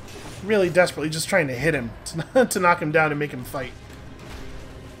 Really desperately just trying to hit him, to knock him down and make him fight.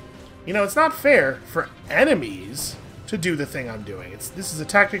 You know, it's not fair for enemies to do the thing I'm doing. This is a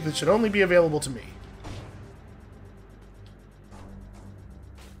tactic that should only be available to me.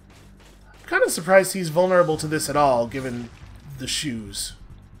 I'm kind of surprised he's vulnerable to this at all, given the shoes.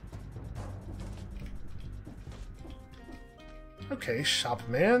 Okay, shop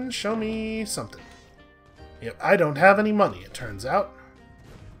man, show me something. Yep, I don't have any money, it turns out.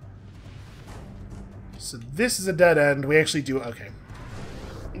 So this is a dead end. We actually do... Okay.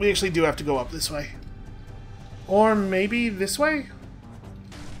 We actually do have to go up this way. Or maybe this way?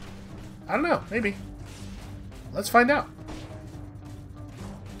 I don't know, maybe. Let's find out.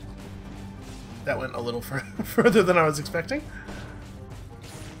 That went a little further than I was expecting.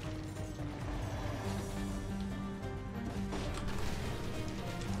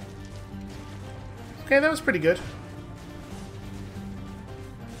 Okay, that was pretty good.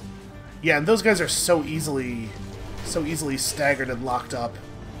 Yeah, and those guys are so easily staggered and locked up.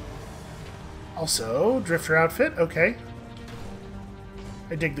 Also, Drifter outfit, okay.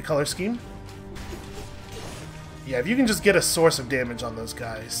 I dig the color scheme. Yeah, if you can just get a source of damage on those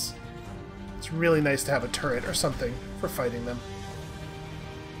guys, it's really nice to have a turret or something for fighting them.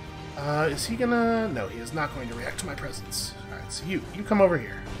 Is he gonna... No, he is not going to react to my presence. Alright, so you come over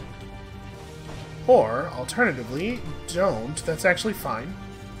here. Or, alternatively, don't. That's actually fine.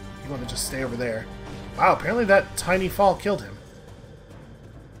 You want to just stay over there. Wow, apparently that tiny fall killed him.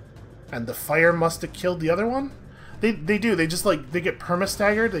 And the fire must have killed the other one? They do. They just, like, they get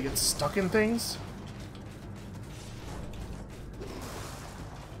perma-staggered. They get stuck in things.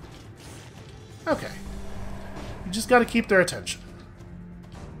 Okay. You just gotta keep their attention.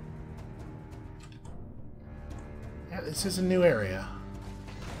 Yeah, this is a new area.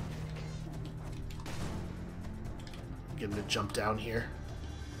 Get him to jump down here.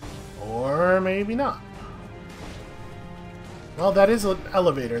 Or maybe not. Well, that is an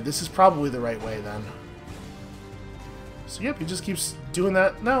elevator. This is probably the right way, then. So, yep, he just keeps doing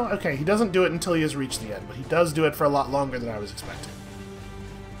that. No, okay, he doesn't do it until he has reached the end, but he does do it for a lot longer than I was expecting.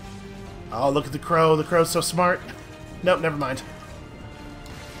 Oh, look at the crow. The crow's so smart. Nope, never mind.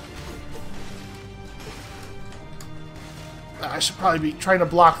 I should probably be trying to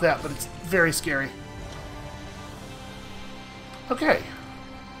block that, but it's very scary. Okay.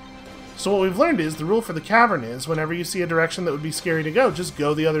 So what we've learned is, the rule for the cavern is, whenever you see a direction that would be scary to go, just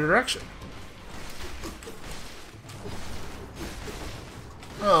go the other direction.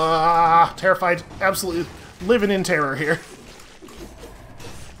 Terrified. Absolutely living in terror here.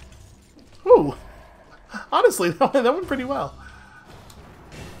 Ooh. Honestly, that went pretty well.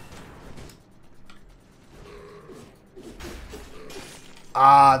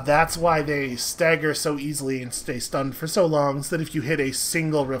 That's why they stagger so easily and stay stunned for so long, so that if you hit a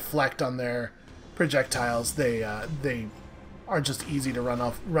single reflect on their projectiles, they are just easy to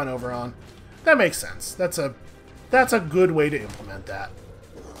run over on. That makes sense. That's a good way to implement that.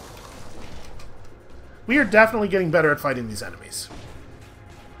 We are definitely getting better at fighting these enemies.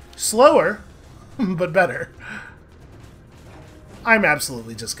 Slower, but better. I'm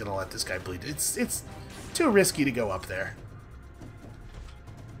absolutely just gonna let this guy bleed. It's too risky to go up there.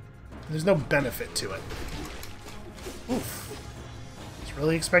 There's no benefit to it. Oof. I was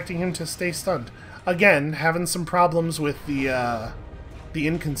really expecting him to stay stunned. Again, having some problems with the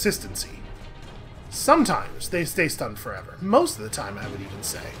inconsistency. Sometimes they stay stunned forever. Most of the time, I would even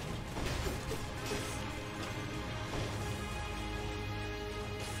say.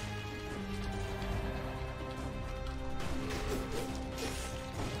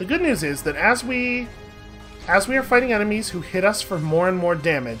 The good news is that as we are fighting enemies who hit us for more and more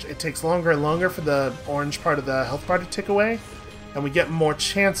damage, it takes longer and longer for the orange part of the health bar to tick away, and we get more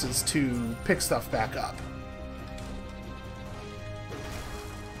chances to pick stuff back up.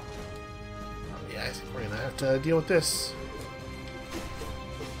 Oh, yeah, I think we're gonna have to deal with this.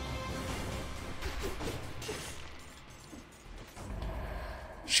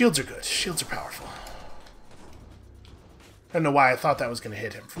 Shields are good. Shields are powerful. I don't know why I thought that was going to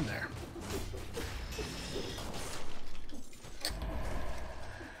hit him from there.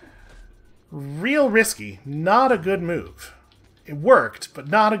 Real risky. Not a good move. It worked, but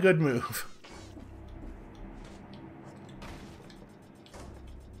not a good move.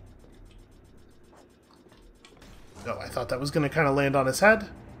 Oh, I thought that was going to kind of land on his head.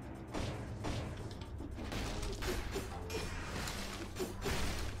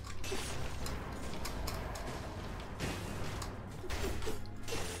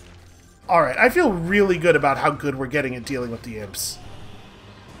 Alright, I feel really good about how good we're getting at dealing with the imps.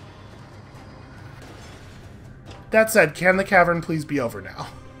 That said, can the cavern please be over now?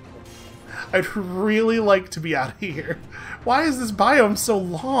 I'd really like to be out of here. Why is this biome so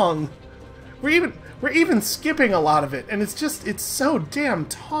long? We're even skipping a lot of it, and it's so damn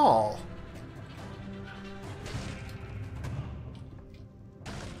tall.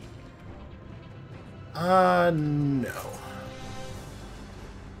 No.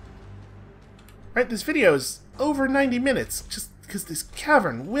 Right, this video is over 90 minutes, just because this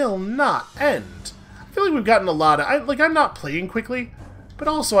cavern will not end. I feel like we've gotten a lot of... I'm not playing quickly, but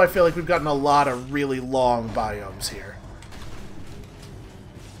also I feel like we've gotten a lot of really long biomes here.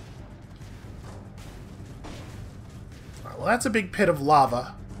 Alright, well, that's a big pit of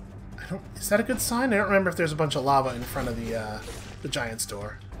lava. Is that a good sign? I don't remember if there's a bunch of lava in front of the giant's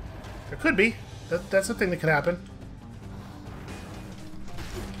door. There could be. That's a thing that could happen.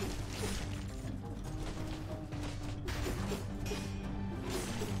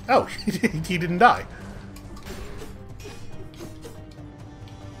 Oh, he didn't die.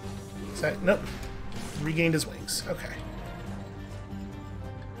 Is that... Nope. Regained his wings. Okay.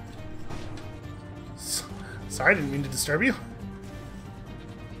 Sorry, I didn't mean to disturb you.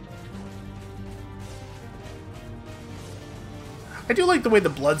 I do like the way the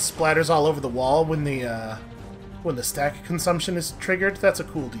blood splatters all over the wall when the when the stack consumption is triggered. That's a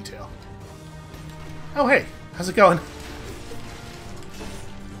cool detail. Oh, hey. How's it going?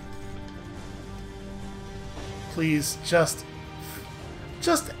 Please, just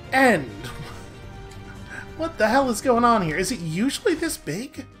end. What the hell is going on here? Is it usually this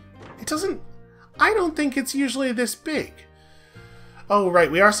big? It doesn't... I don't think it's usually this big. Oh, right,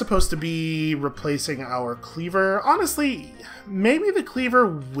 we are supposed to be replacing our cleaver. Honestly, maybe the cleaver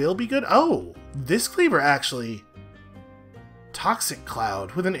will be good. Oh, this cleaver actually... Toxic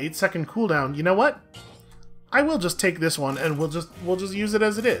Cloud with an 8-second cooldown. You know what? I will just take this one and we'll just use it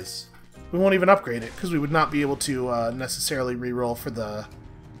as it is. We won't even upgrade it because we would not be able to necessarily reroll for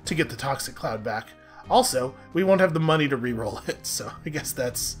to get the Toxic Cloud back. Also, we won't have the money to reroll it, so I guess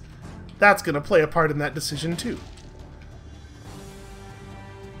that's going to play a part in that decision too.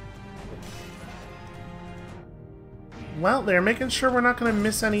 Well, they're making sure we're not going to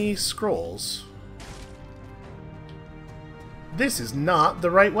miss any scrolls. This is not the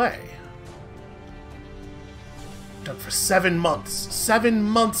right way. Done for 7 months. 7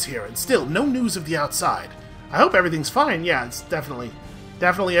 months here, and still no news of the outside. I hope everything's fine. Yeah, it's definitely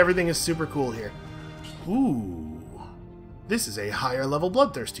everything is super cool here. Ooh. This is a higher level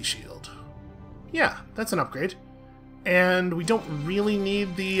Bloodthirsty Shield. Yeah, that's an upgrade. And we don't really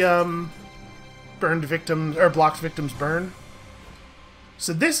need the, burned victims, or blocked victims burn.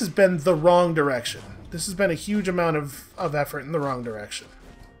 So this has been the wrong direction. This has been a huge amount of effort in the wrong direction.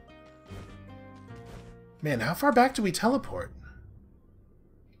 Man, how far back do we teleport?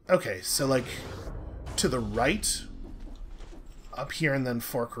 Okay, so like to the right, up here and then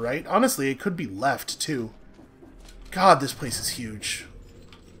fork right. Honestly, it could be left too. God, this place is huge.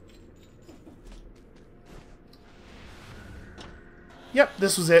 Yep,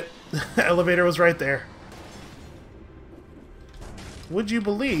 this was it. The elevator was right there. Would you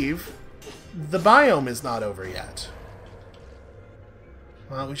believe the biome is not over yet?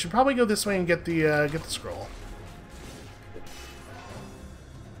 Well, we should probably go this way and get the scroll.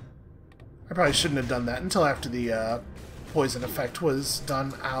 I probably shouldn't have done that until after the poison effect was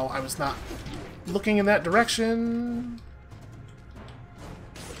done. Ow, I was not looking in that direction.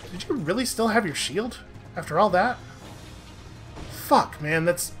 Did you really still have your shield after all that? Fuck, man,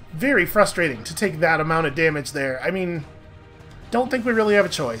 that's very frustrating to take that amount of damage there. I mean, don't think we really have a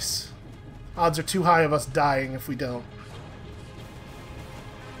choice. Odds are too high of us dying if we don't.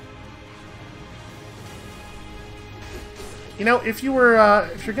 You know, if you're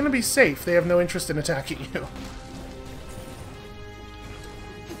gonna be safe, they have no interest in attacking you.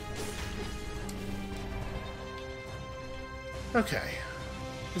 Okay.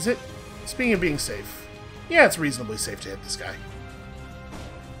 Is it... Speaking of being safe... Yeah, it's reasonably safe to hit this guy.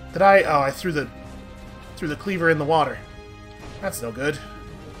 Did I... Oh, I threw the cleaver in the water. That's no good.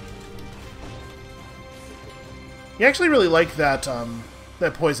 You actually really like that,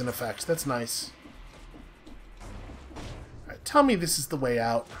 that poison effect. That's nice. Alright, tell me this is the way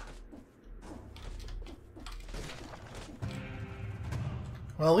out.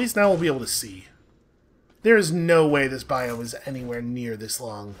 Well, at least now we'll be able to see. There is no way this biome is anywhere near this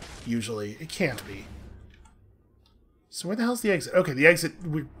long, usually. It can't be. So where the hell's the exit? Okay, the exit,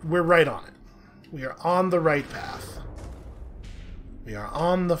 we're right on it. We are on the right path. We are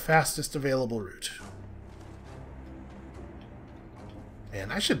on the fastest available route.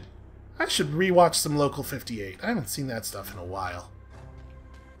 Man, I should rewatch some Local 58. I haven't seen that stuff in a while.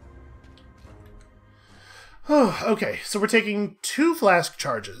 Oh, okay, so we're taking 2 flask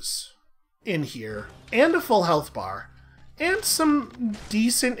charges in here, and a full health bar, and some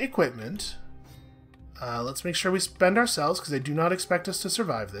decent equipment. Let's make sure we spend ourselves, because I do not expect us to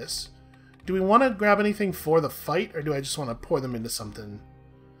survive this. Do we want to grab anything for the fight, or do I just want to pour them into something?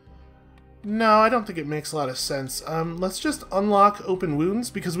 No, I don't think it makes a lot of sense. Let's just unlock open wounds,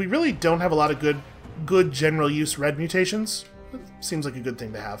 because we really don't have a lot of good general use red mutations. It seems like a good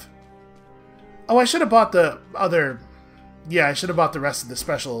thing to have. Oh, I should have bought the other... Yeah, I should have bought the rest of the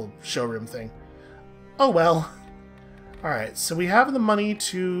special showroom thing. Oh well. Alright, so we have the money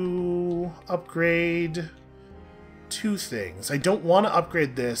to upgrade 2 things. I don't want to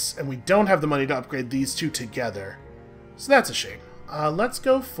upgrade this, and we don't have the money to upgrade these 2 together. So that's a shame. Let's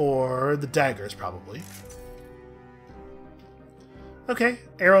go for the daggers, probably. Okay,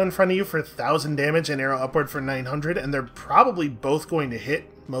 arrow in front of you for 1,000 damage and arrow upward for 900, and they're probably both going to hit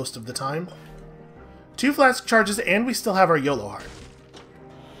most of the time. 2 flask charges, and we still have our YOLO heart.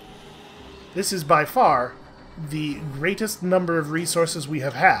 This is by far the greatest number of resources we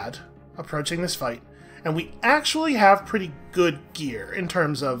have had approaching this fight, and we actually have pretty good gear in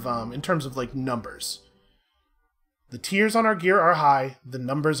terms of like numbers. The tiers on our gear are high, the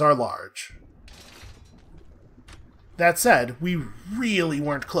numbers are large. That said, we really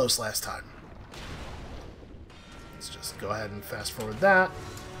weren't close last time. Let's just go ahead and fast forward that.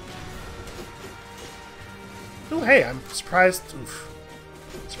 Oh, hey, I'm surprised. Oof.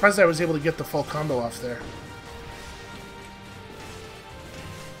 Surprised I was able to get the full combo off there.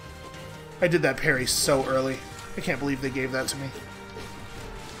 I did that parry so early. I can't believe they gave that to me.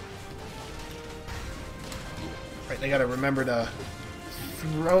 Right, I gotta remember to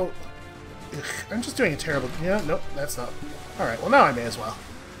throw... Ugh, I'm just doing a terrible... Yeah, nope, that's not... Alright, well now I may as well.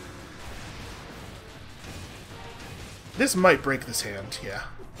 This might break this hand, yeah.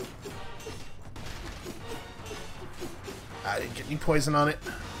 I didn't get any poison on it.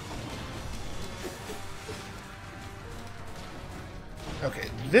 Okay,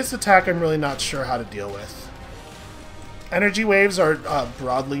 this attack I'm really not sure how to deal with. Energy waves are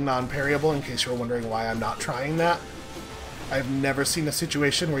broadly non-parryable, in case you were wondering why I'm not trying that. I've never seen a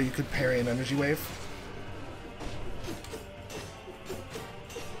situation where you could parry an energy wave.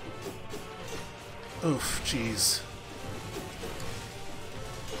 Oof, jeez.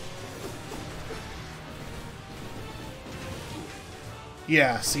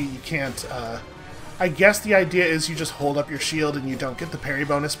 Yeah, see, you can't, I guess the idea is you just hold up your shield and you don't get the parry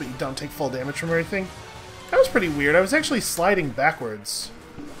bonus, but you don't take full damage from everything. That was pretty weird. I was actually sliding backwards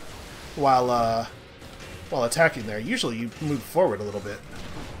while attacking there. Usually you move forward a little bit.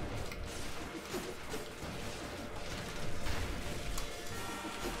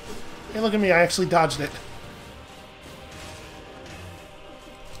 Hey, look at me, I actually dodged it.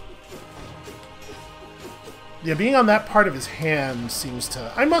 Yeah, being on that part of his hand seems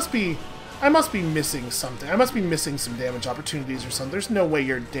to... I must be missing something. I must be missing some damage opportunities or something. There's no way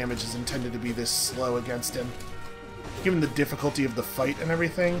your damage is intended to be this slow against him, given the difficulty of the fight and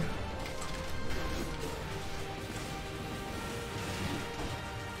everything.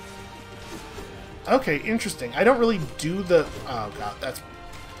 Okay, interesting. I don't really do the... Oh, God, that's...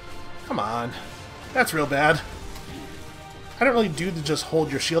 Come on. That's real bad. I don't really do the just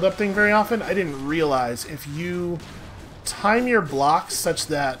hold your shield up thing very often. I didn't realize if you time your blocks such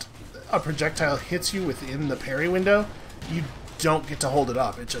that a projectile hits you within the parry window, you don't get to hold it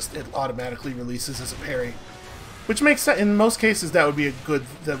up. It automatically releases as a parry. Which makes sense. In most cases, that would be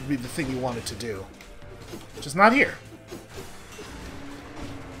the thing you wanted to do. Just not here.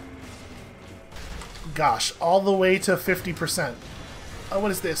 Gosh, all the way to 50%. Oh, what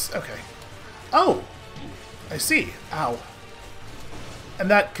is this? Okay. Oh! I see. Ow. And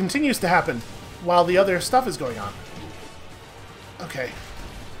that continues to happen while the other stuff is going on. Okay.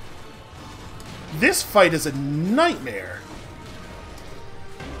 This fight is a nightmare.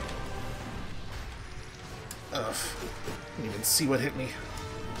 Ugh. Didn't even see what hit me.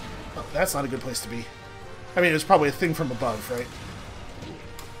 Oh, that's not a good place to be. I mean, it was probably a thing from above, right?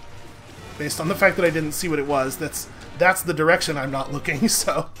 Based on the fact that I didn't see what it was, that's the direction I'm not looking,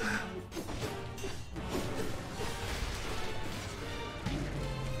 so...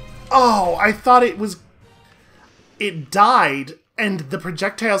 Oh, I thought it was... It died, and the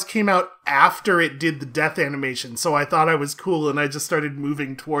projectiles came out after it did the death animation, so I thought I was cool, and I just started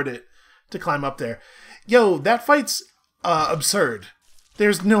moving toward it to climb up there. Yo, that fight's absurd.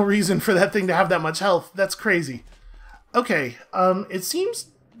 There's no reason for that thing to have that much health. That's crazy. Okay, it seems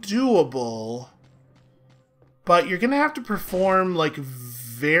doable, but you're gonna have to perform, like,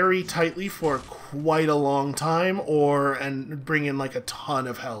 very tightly for quite a long time, and bring in, like, a ton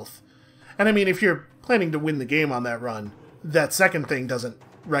of health. And I mean, if you're planning to win the game on that run, that second thing doesn't...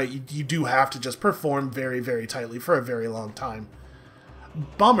 Right, you do have to just perform very, very tightly for a very long time.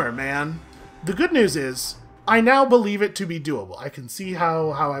 Bummer, man. The good news is, I now believe it to be doable. I can see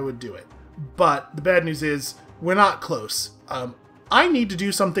how I would do it. But the bad news is, we're not close. I need to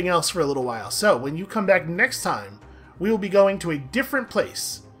do something else for a little while. So, when you come back next time, we will be going to a different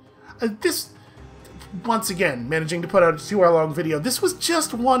place. Once again, managing to put out a 2-hour-long video. This was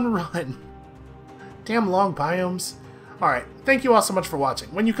just one run. Damn long biomes. Alright, thank you all so much for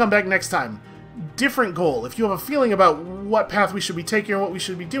watching. When you come back next time, different goal. If you have a feeling about what path we should be taking or what we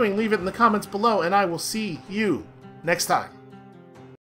should be doing, leave it in the comments below, and I will see you next time.